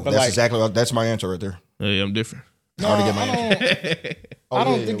you fine. go. But That's like, exactly that's my answer right there. Hey, I'm different. No, I already get my I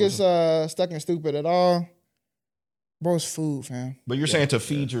don't think it's stuck and stupid at all. Bro, it's food, fam. But you're saying to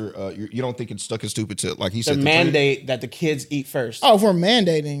feed you don't think it's stuck and stupid to like he the said to mandate that the kids eat first. Oh, if we're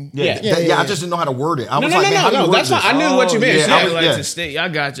mandating. Yeah, Yeah. I just didn't know how to word it. I No, was no, like, no, man, how do you no. word That's fine. this? I knew what you meant. Yeah, Yeah, I was- like yeah. to state. I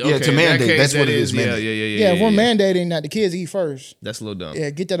got you. Yeah, Okay, to in that mandate. case, That's what that it is, Yeah, mandate. Yeah, if we're mandating that the kids eat first, That's a little dumb.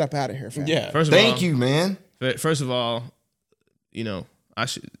 yeah, get that up out of here, fam. Yeah. First of all, Thank you, man. First of all, I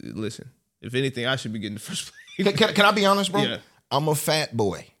should listen. If anything, I should be getting the first plate. Can I be honest, bro? Yeah. I'm a fat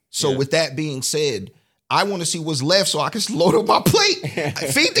boy. So Yeah. with that being said, I want to see what's left so I can load up my plate.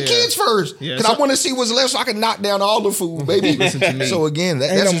 Feed the kids first. Yeah, Because so- I want to see what's left so I can knock down all the food, baby. Listen to me. So again, Ain't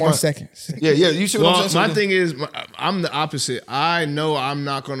that's no just more my, seconds. Yeah, you see what Well, I'm saying? my thing is, I'm the opposite. I know I'm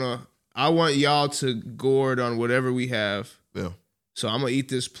not gonna. I want y'all to gourd on whatever we have. Yeah. So I'm gonna eat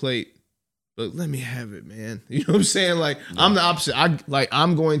this plate, but let me have it, man. You know what I'm saying? Like I'm the opposite.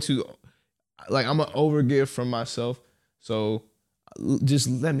 I'm going to, I'm gonna overgive from myself. So just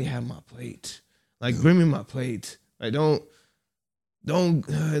let me have my plate. Like bring me my plate. Like don't. And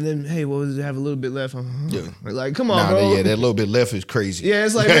then hey, what was it? Have a little bit left? Yeah. Like come on, Nah, bro. that little bit left is crazy. Yeah,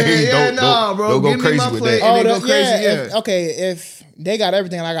 it's like man, bro. Don't go Give me crazy my with plate that. and then Oh, go crazy. If, okay, if they got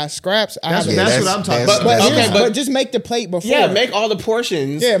everything and I got scraps, I have That's what I'm talking about. But just make the plate before. Yeah, make all the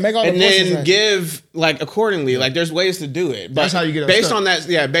portions. Yeah, make all the and portions then right. give like accordingly. Like there's ways to do it. But That's how you get based unstuck. on that.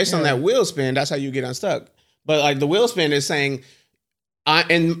 Yeah, based on that wheel spin, that's how you get unstuck. But like the wheel spin is saying,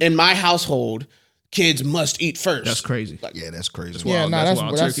 in my household, kids must eat first. That's crazy. Yeah, that's crazy. That's Yeah, wild. no, That's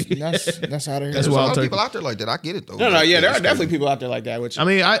that's wild turkey. that's out of here. That's There's a wild lot of turkey. people out there like that. I get it though. No, yeah, there are that's definitely crazy. people out there like that. Which I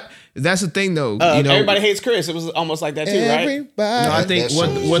mean, that's the thing though. everybody hates Chris. It was almost like that too, right? Everybody. No, I think That's what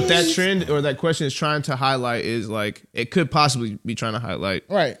so- that trend or that question is trying to highlight is like it could possibly be trying to highlight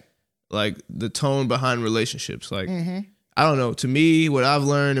Right. like the tone behind relationships. Like Mm-hmm. I don't know. To me, what I've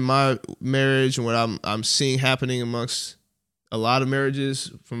learned in my marriage and what I'm seeing happening amongst a lot of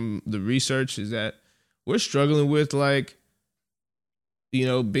marriages from the research is that we're struggling with like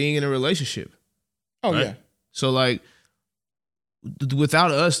being in a relationship. Oh Right. yeah. So like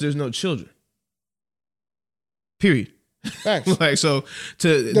without us, there's no children. Period. Facts. Like so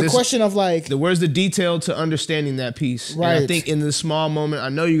to The question of like, where's the detail to understanding that piece? And I Right. think in the small moment, I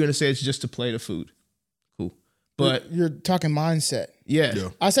know you're gonna say it's just a plate of food. Cool. But you're talking mindset. yeah. Yeah.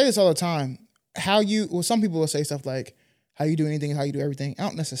 I say this all the time. Some people will say stuff like, how you do anything is how you do everything. I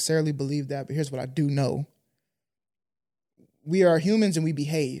don't necessarily believe that, but here's what I do know. We are humans and we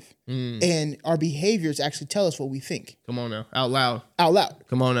behave. And our behaviors actually tell us what we think Come on now. Out loud. out loud.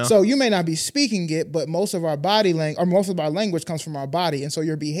 Come on now. So you may not be speaking it, but most of our body language or most of our language comes from our body. And so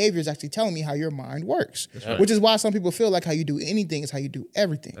your behavior is actually telling me how your mind works, right. which is why some people feel like how you do anything is how you do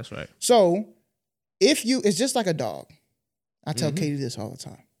everything. That's right. So it's just like a dog. I tell Katie this all the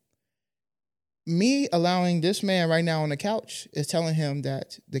time. Me allowing this man right now on the couch is telling him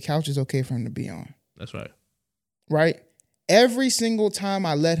that the couch is okay for him to be on, That's right. right? Every single time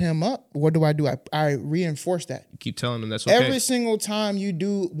I let him up, what do? I reinforce that. You keep telling them that's okay. Every single time you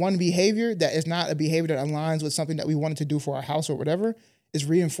do one behavior that is not a behavior that aligns with something that we wanted to do for our house or whatever, is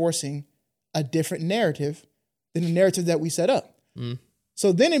reinforcing a different narrative than the narrative that we set up.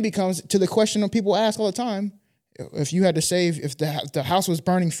 So then it becomes to the question that people ask all the time: if you had to save, if the house was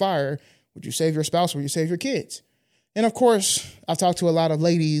burning fire, would you save your spouse or would you save your kids? And of course, I've talked to a lot of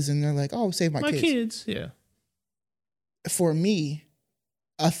ladies and they're like, oh, save my kids. Yeah. For me,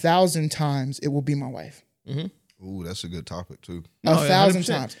 1,000 times it will be my wife. Ooh, that's a good topic too. No, 1,000 100%.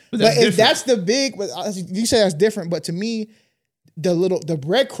 times. But But that's that's the big, you say that's different, but to me, the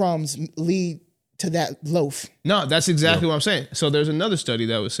breadcrumbs lead to that loaf. No, that's exactly what I'm saying. So there's another study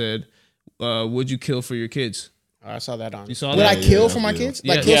that was said, would you kill for your kids? I saw that on. You saw Would that? I kill for my kids?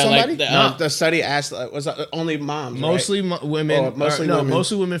 Like Yeah. kill Yeah, somebody? like the study asked, was only moms, right? Mostly women. Oh, mostly no, women.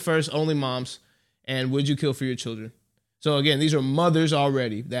 mostly women first, only moms. And would you kill for your children? So again, these are mothers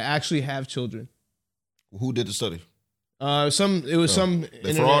already that actually have children. Who did the study? Some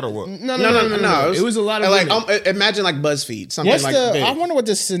They fraud or what? No. No. It was a lot of like women. imagine like BuzzFeed, something What's like the? big. I wonder what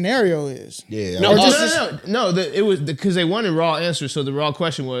the scenario is. Yeah. No, Or no, just- No. It was because they wanted raw answers. So the raw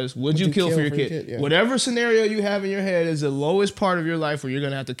question was, would you kill for your kid? Yeah. Whatever scenario you have in your head is the lowest part of your life where you're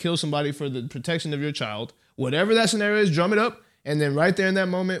going to have to kill somebody for the protection of your child. Whatever that scenario is, drum it up. And then right there in that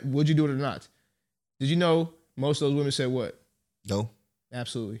moment, would you do it or not? Did you know most of those women said what? No.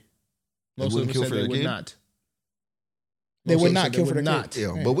 Absolutely. They Most of them wouldn't kill said for they their would kid? not. They Most would of them not said kill they for would their not. kids.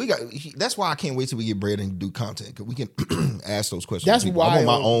 Yeah, but we got. That's why I can't wait till we get bread and do content because we can ask those questions. That's to people. I wild.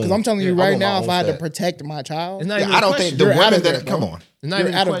 want my own. Because I'm telling you I right want my now, own if I had to stat. protect my child, It's not Yeah, even I a don't question. think the You're out women of there, that bro. come on. It's not you're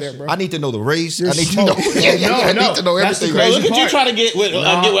even a out of question. there, bro. I need to know the race. You're I need to know. smoked. I need to know That's the everything. crazy Look at you part. trying to get with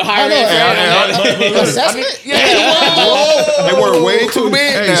higher I know. Assessment? They were way too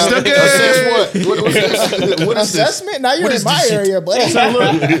big. Hey, now. stuck it. Assess what? What's this? What is this? Assessment? Now you're What in is my this shit? area, buddy. So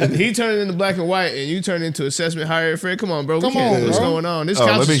look, he turned into black and white, and you turned into assessment higher Fred. Come on, bro. Come we can't. on, What's bro. going on? This Oh,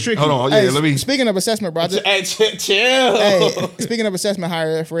 couch let me. is tricky. Hold on. Hey, Yeah, let me. Speaking of assessment, bro, Hey, chill. hey, speaking of assessment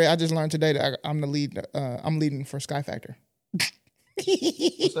higher Fred, I just learned today that I'm the lead. I'm leading for Sky Factor.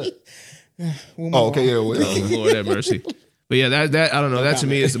 Oh, okay. Yeah. Well, Oh, Lord have mercy. But yeah, that I don't know. That to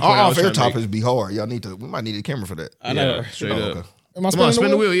me is the point. I Our was off-air trying to make. topips be hard. Y'all need to. We might need a camera for that. I know. Yeah, straight Oh, up. okay. Am I Come on, spinning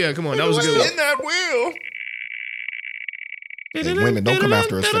spin the wheel. Yeah, come on. That was a good. Spin that wheel. Hey, women, don't come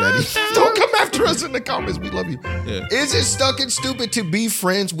after us for that. Don't come after us in the comments. We love you. Yeah. Is it stuck and stupid to be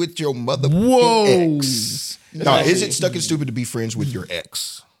friends with your mother? Whoa. Ex? No, is it stuck and stupid to be friends with your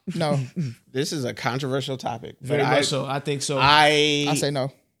ex? No, This is a controversial topic. But Very much so. I think so. I say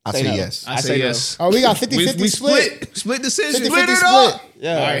no. I Say say no. yes. I I say say no. yes. Oh, we got 50-50 We split. split decision. 50-50 Split it split. up.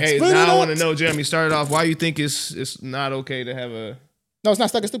 Yeah. All right, hey, Split it now I up. want to know, Jeremy. Started off. Why you think it's not okay to have a? No, it's not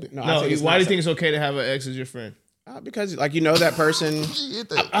stuck and stupid. No, I No, think it's why not do you think it's okay to have an ex as your friend? because like you know that person. You hit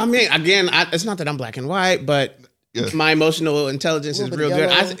that. I mean, again, it's not that I'm black and white, but Yeah. my emotional intelligence A is little real bit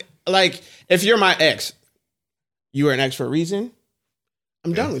good. yellow. Like if you're my ex, you are an ex for a reason.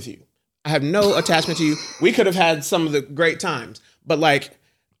 I'm done with you. I have no attachment to you. We could have had some of the great times, but like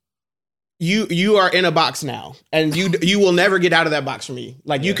you are in a box now, and you will never get out of that box from me.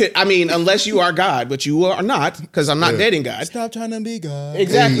 Like you could, I mean, unless you are God, but you are not, because I'm not dating God. Stop trying to be God.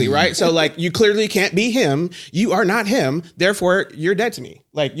 Exactly, right? So like you clearly can't be him. You are not him. Therefore, you're dead to me.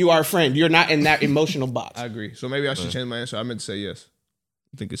 Like you are a friend. You're not in that emotional box. I agree. So maybe I should change my answer. I meant to say yes.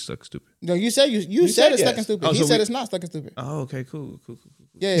 I think it's stuck stupid. No, you said you said said it's stuck yes. and stupid. Oh, He so said we- it's not stuck and stupid. Oh, okay, cool.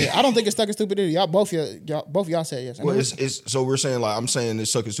 Yeah, I don't think it's stuck and stupid either. Y'all both y'all said yes. Well, it's so we're saying like I'm saying it's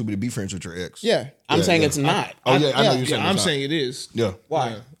stuck and stupid to be friends with your ex. Yeah. I'm Yeah, saying yeah. it's not. Oh yeah, I know yeah, you're saying. Yeah, I'm it's saying it is. not. Yeah. Why?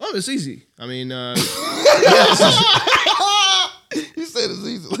 Yeah. Oh, it's easy. I mean, You said it's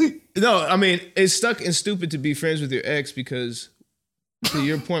easily. no, I mean it's stuck and stupid to be friends with your ex because, to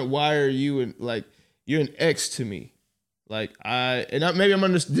your point, why are you you're an ex to me? Like maybe I'm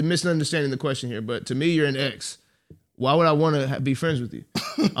misunderstanding the question here, but to me you're an ex. Why would I want to be friends with you?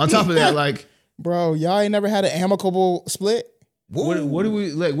 On top of that, like, Bro, y'all ain't never had an amicable split? what do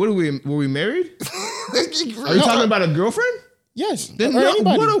we like? What do we were we married? Are you Are talking about a girlfriend? Yes. Then or no,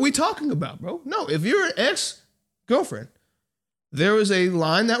 anybody. what are we talking about, bro? No, if you're an ex-girlfriend, there was a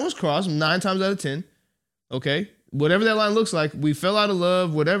line that was crossed 9 times out of 10. Okay? Whatever that line looks like, we fell out of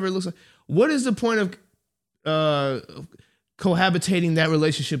love, whatever it looks like. What is the point of cohabitating that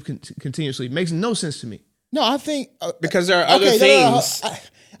relationship continuously? It makes no sense to me. No, I think Because there are other okay, things.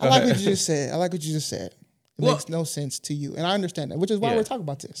 I like what you just said. I like what you just said. It Well- makes no sense to you. And I understand that, which is why Yeah. we're talking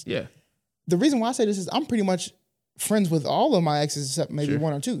about this. Yeah. The reason why I say this is I'm pretty much friends with all of my exes except maybe Sure.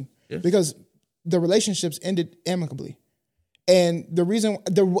 1 or 2. Yeah. Because the relationships ended amicably. And the reason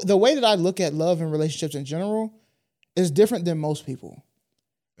the way that I look at love and relationships in general is different than most people.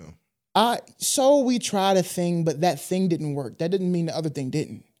 So we tried a thing, but that thing didn't work. That didn't mean the other thing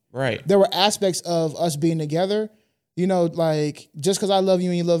didn't. Right. There were aspects of us being together, you know, like just because I love you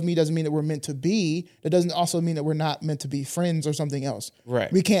and you love me doesn't mean that we're meant to be. That doesn't also mean that we're not meant to be friends or something else.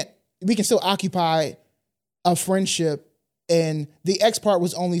 Right. We can still occupy a friendship. And the ex part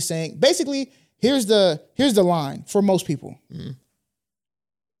was only saying, basically, Here's the line for most people.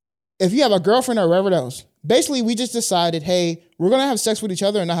 If you have a girlfriend or whatever else, basically we just decided, hey, we're gonna have sex with each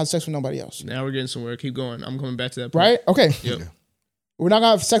other and not have sex with nobody else. Now we're getting somewhere. Keep going. I'm coming back to that point. Right? Okay. Yep. Yeah. We're not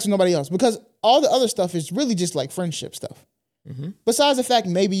gonna have sex with nobody else because all the other stuff is really just like friendship stuff. Besides the fact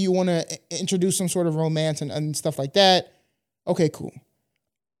maybe you want to introduce some sort of romance and stuff like that. Okay, cool.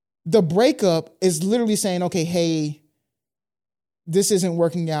 The breakup is literally saying, okay, hey, this isn't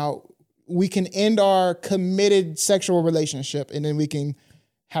working out. We can end our committed sexual relationship and then we can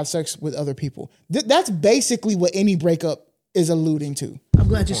have sex with other people. That's basically what any breakup is alluding to. I'm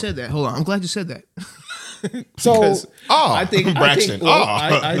glad you said that. Hold on. I'm glad you said that. So, I think Braxton.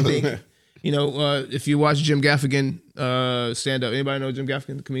 I think you know, if you watch Jim Gaffigan stand up, anybody know Jim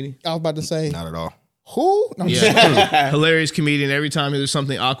Gaffigan, the comedian? I was about to say, Not at all. who? No, Hilarious comedian. Every time there's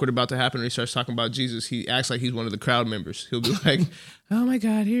something awkward about to happen, or he starts talking about Jesus, he acts like he's one of the crowd members. He'll be like, "Oh my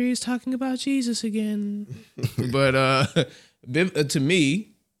God, here he is talking about Jesus again." But to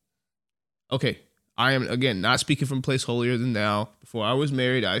me, okay, I am again not speaking from a place holier than thou. Before I was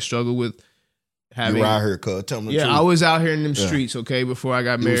married, I struggled with having. You right here, cuz. Tell me the truth. I was out here in them streets, okay, before I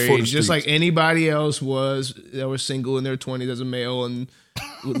got was for married. the Just streets. like anybody else was that was single in their 20s as a male and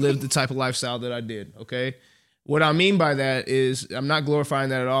lived the type of lifestyle that I did, okay? What I mean by that is I'm not glorifying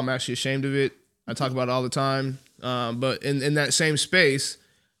that at all. I'm actually ashamed of it. I talk about it all the time. But in that same space,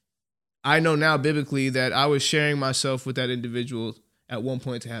 I know now biblically that I was sharing myself with that individual at one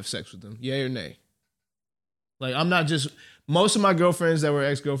point to have sex with them. Yay or nay? Like, I'm not just... Most of my girlfriends that were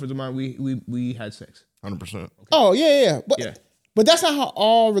ex-girlfriends of mine, we had sex. 100%. Oh, yeah. Yeah. But that's not how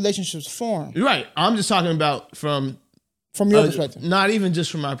all relationships form. You're right. I'm just talking about from Your perspective. Not even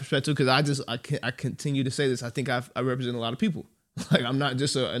just from my perspective, because I continue to say this. I think I represent a lot of people. Like, I'm not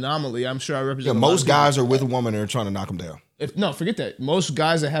just an anomaly. I'm sure I represent. Yeah, a lot most of people. guys are with a woman and they're trying to knock them down. No, forget that. Most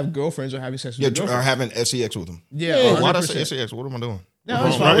guys that have girlfriends are having sex with their Or girlfriends. having sex with them. Yeah, Why did I 100%. say sex? What am I doing? No,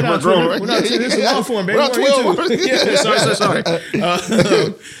 it's fine. We're not We're grown, 20. right? We're not 20. This is long form, baby. We're not We're on 12. YouTube.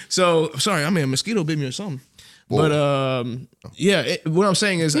 Yeah, sorry. I mean, a mosquito bit me or something. Whoa. But what I'm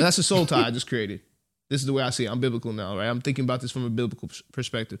saying is that's a soul tie I just created. This is the way I see it. I'm biblical now, right? I'm thinking about this from a biblical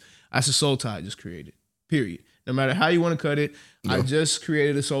perspective. That's a soul tie I just created. Period. No matter how you want to cut it, I just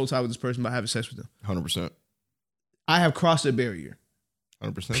created a soul tie with this person by having sex with them. 100%. I have crossed a barrier.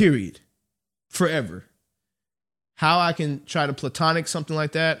 100%. Period. Forever. How I can try to platonic something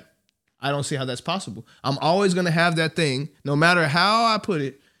like that, I don't see how that's possible. I'm always going to have that thing, no matter how I put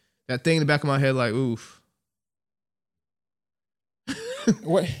it, that thing in the back of my head like, oof.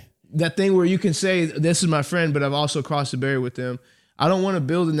 What? That thing where you can say, this is my friend, but I've also crossed the barrier with them. I don't want to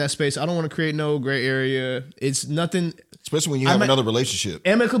build in that space. I don't want to create no gray area. It's nothing. Especially when you have another relationship.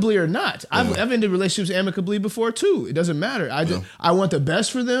 Amicably or not. I've ended relationships amicably before too. It doesn't matter. I want the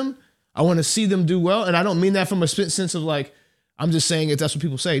best for them. I want to see them do well. And I don't mean that from a sense of like, I'm just saying if that's what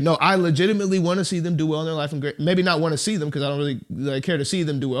people say. No, I legitimately want to see them do well in their life. And maybe not want to see them because I don't really care to see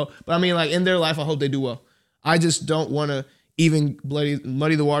them do well. But I mean, like, in their life, I hope they do well. I just don't want to even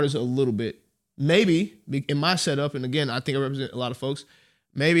muddy the waters a little bit. Maybe in my setup, and again, I think I represent a lot of folks,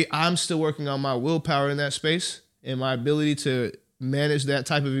 maybe I'm still working on my willpower in that space and my ability to manage that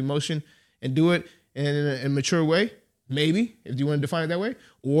type of emotion and do it in a mature way. Maybe, if you want to define it that way.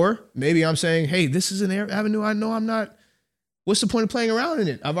 Or maybe I'm saying, hey, this is an avenue I know I'm not. What's the point of playing around in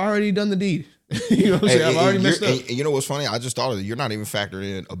it? I've already done the deed. You know what I'm saying? I've already messed up. And you know what's funny? I just thought of it. You're not even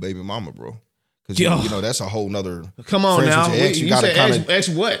factoring in a baby mama, bro. Because you know that's a whole nother. Come on friends now, with your ex. you gotta said kinda, ex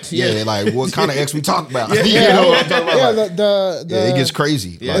what? Yeah, like what kind of ex we talk about? You Yeah, know what I'm talking about? yeah, It gets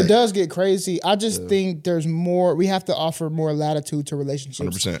crazy. Yeah. It does get crazy. I just think there's more. We have to offer more latitude to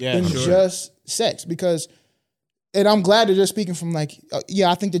relationships 100%. Yeah, than sure. just sex. Because, and I'm glad that you're speaking from like,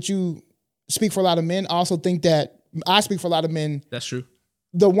 I think that you speak for a lot of men. I also think that I speak for a lot of men. That's true.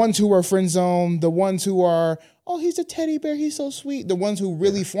 The ones who are friend zone, the ones who are, oh, he's a teddy bear, he's so sweet. The ones who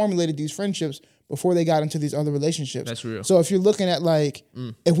really formulated these friendships before they got into these other relationships. That's real. So if you're looking at like,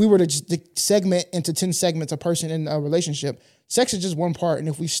 if we were to just segment into 10 segments a person in a relationship, sex is just one part. And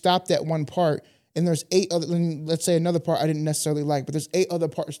if we stopped at one part and there's 8 other, let's say another part I didn't necessarily like, but there's 8 other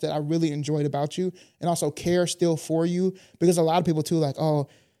parts that I really enjoyed about you and also care still for you. Because a lot of people too, like, oh,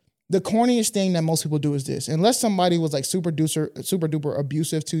 the corniest thing that most people do is this. Unless somebody was like super duper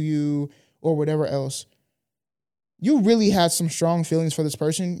abusive to you or whatever else, you really had some strong feelings for this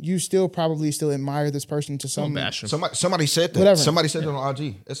person. You still probably admire this person to some. Don't bash him. Somebody said that. Whatever. Somebody said that on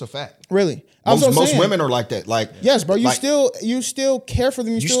IG. It's a fact. Really, Most women are like that. Like yes, bro. You like, still care for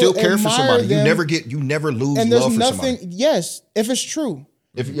them. You still care for admire somebody. them, You never lose and there's love for nothing. somebody. Yes, if it's true,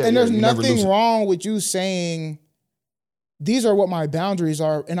 And and there's you never lose nothing it. wrong with you saying these are what my boundaries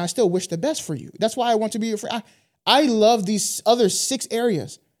are, and I still wish the best for you. That's why I want to be your friend. I love these other 6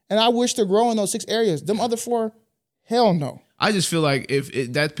 areas, and I wish to grow in those 6 areas. Them other 4, hell no. I just feel like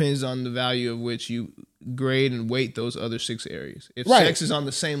that depends on the value of which you grade and weight those other 6 areas. If sex is on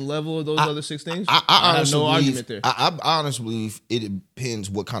the same level of those other 6 things, I have no argument there. I honestly believe it depends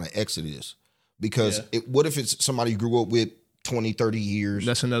what kind of ex it is. Because what if it's somebody you grew up with 20, 30 years?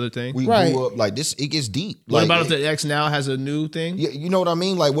 That's another thing. We grew up like this. It gets deep. What about if the ex now has a new thing? Yeah, you know what I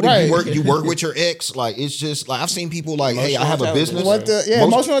mean? Like, what if you work with your ex? Like, it's just like I've seen people like, hey, I have a business.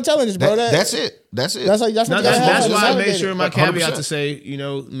 Emotional intelligence, bro. That's it. That's why I made sure in my caveat to say, you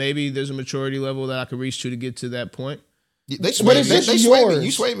know, maybe there's a maturity level that I could reach to get to that point. They swayed me.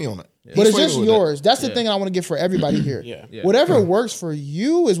 You swayed me on it. Yeah. But it's just yours. That's the thing I want to get for everybody here. Whatever works for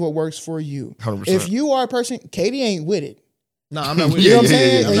you is what works for you. 100%. If you are a person, Katie ain't with it. No, I'm not with it. You know what I'm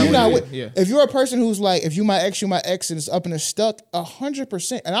saying? I'm and you're not with it. If you're a person who's like, if you my ex, and it's up and it's stuck,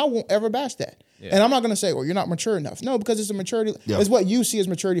 100%. And I won't ever bash that. Yeah. And I'm not going to say, well, you're not mature enough. No, because it's a maturity. Yeah. It's what you see as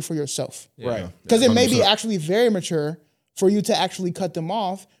maturity for yourself. Yeah. Right. Because it may be actually very mature for you to actually cut them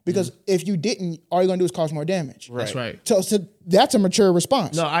off, because if you didn't, all you're going to do is cause more damage. Right. That's right. So that's a mature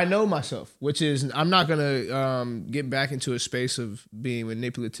response. No, I know myself, which is I'm not going to get back into a space of being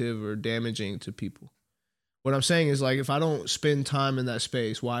manipulative or damaging to people. What I'm saying is, like, if I don't spend time in that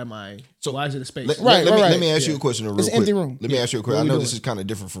space, why is it a space? Let me ask you a question real quick. It's an empty room. Let me ask you a question. I know this is kind of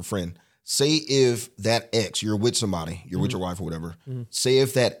different from friend. Say if that ex, you're with somebody, you're with your wife or whatever. Say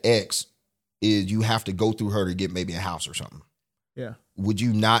if that ex is, you have to go through her to get maybe a house or something. Yeah. Would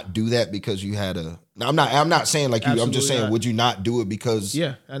you not do that because you had a? I'm not saying like you. Absolutely I'm just saying, would you not do it because?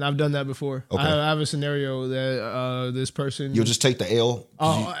 Yeah, and I've done that before. Okay. I have a scenario that this person. You'll just take the L.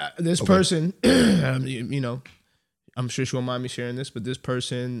 This person, you know, I'm sure she won't mind me sharing this, but this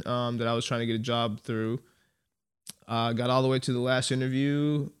person that I was trying to get a job through, got all the way to the last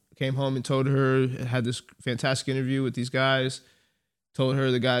interview, came home and told her, had this fantastic interview with these guys, told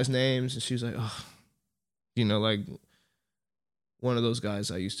her the guys' names, and she was like, oh, you know, like one of those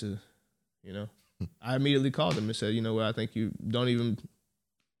guys I used to, you know. I immediately called him and said, you know what, I think you don't even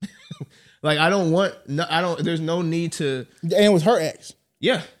like, there's no need to. And it was her ex.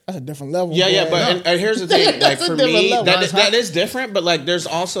 Yeah. That's a different level. Yeah, but and here's the thing, like for me, that is different, but like there's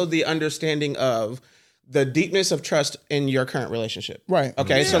also the understanding of the deepness of trust in your current relationship. Right.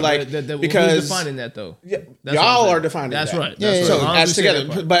 Okay, so like, because who's defining that though? Yeah, y'all are defining that's that. Right. Yeah, that's right. So as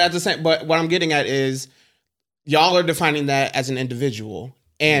together, but what I'm getting at is y'all are defining that as an individual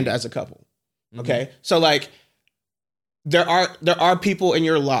and as a couple. Okay, so like there are people in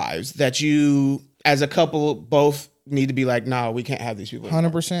your lives that you as a couple both need to be like, nah, we can't have these people.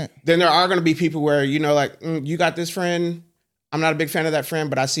 100%. Then there are going to be people where, you know, like you got this friend. I'm not a big fan of that friend,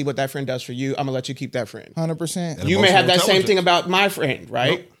 but I see what that friend does for you. I'm gonna let you keep that friend. 100%. You may have that same thing about my friend,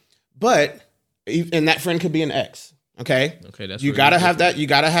 right? Nope. But and that friend could be an ex. Okay. That's you gotta have that. You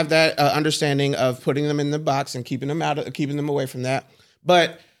gotta have that understanding of putting them in the box and keeping them away from that.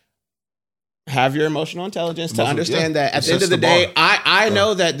 But have your emotional intelligence to understand that at the end of the day, I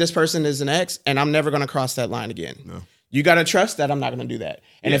know that this person is an ex, and I'm never gonna cross that line again. No. You gotta trust that I'm not gonna do that.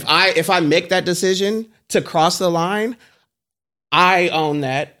 And if I make that decision to cross the line, I own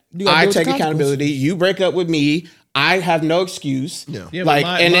that. I take accountability. You break up with me. I have no excuse. Yeah. Like,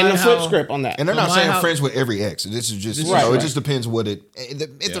 and then the flip script on that. And they're not saying friends with every ex. This is just, it just depends what if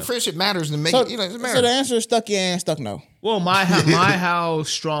the friendship matters, then make it, it matters. So the answer is stuck yeah and stuck no. Well, how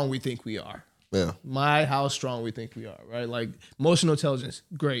strong we think we are. Yeah. How strong we think we are, right? Like, emotional intelligence,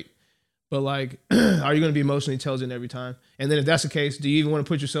 great. But like, are you going to be emotionally intelligent every time? And then if that's the case, do you even want to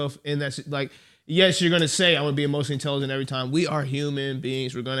put yourself in that, like, yes, you're going to say, I want to be emotionally intelligent every time. We are human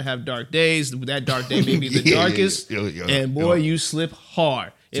beings. We're going to have dark days. That dark day may be the darkest. And boy, you slip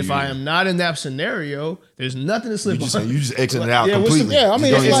hard. If I am not in that scenario, there's nothing to slip on. You just exit it out completely. I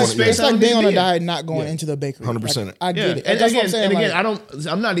mean, it's like being on a diet, not going into the bakery. 100%. Like, I get it. And that's what I'm saying. And again,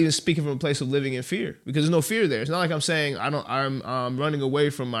 I'm not even speaking from a place of living in fear, because there's no fear there. It's not like I'm saying I'm running away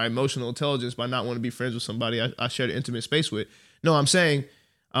from my emotional intelligence by not wanting to be friends with somebody I shared an intimate space with. No, I'm saying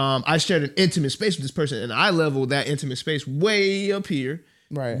I shared an intimate space with this person, and I leveled that intimate space way up here.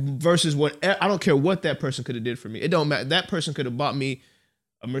 Right. Versus I don't care what that person could have did for me. It don't matter. That person could have bought me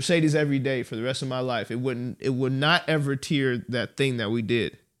a Mercedes every day for the rest of my life. It would not ever tier that thing that we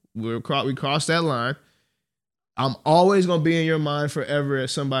did. We crossed that line. I'm always gonna be in your mind forever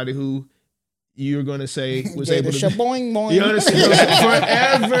as somebody who you're gonna say was able to. Boing, boing. You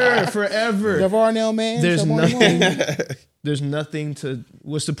understand? Forever. The Varnell man. There's nothing. There's nothing to.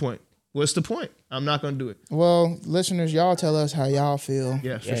 What's the point? I'm not gonna do it. Well, listeners, y'all tell us how y'all feel.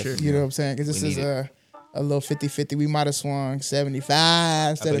 Yeah, for sure. You know what I'm saying? Because this is a little 50-50. We might have swung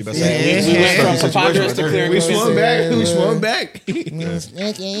 75 instead of 50. We swung back. We swung back.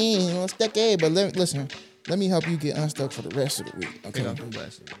 Stucky. But listen, let me help you get unstuck for the rest of the week. Okay.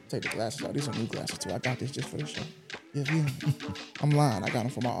 Take the glasses out. These are new glasses too. I got this just for the show. Yeah. I'm lying. I got them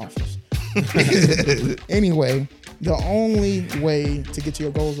for my office. Anyway, the only way to get to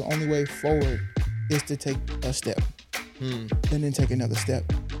your goals, the only way forward is to take a step. And then take another step.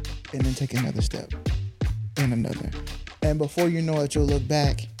 And then take another step. And another. And before you know it, you'll look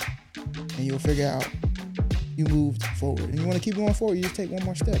back and you'll figure out you moved forward. And you want to keep going forward, you just take one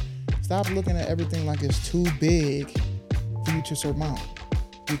more step. Stop looking at everything like it's too big for you to surmount.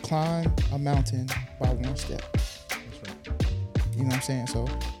 You climb a mountain by one step. That's right. You know what I'm saying? So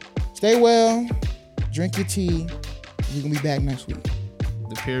stay well, drink your tea. We're going to be back next week.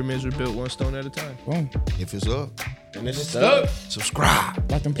 The pyramids are built one stone at a time. Boom. If it's up, and it's up. subscribe.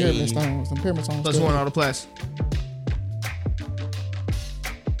 Like them pyramid stones. Them pyramid stones. +1 all the plus.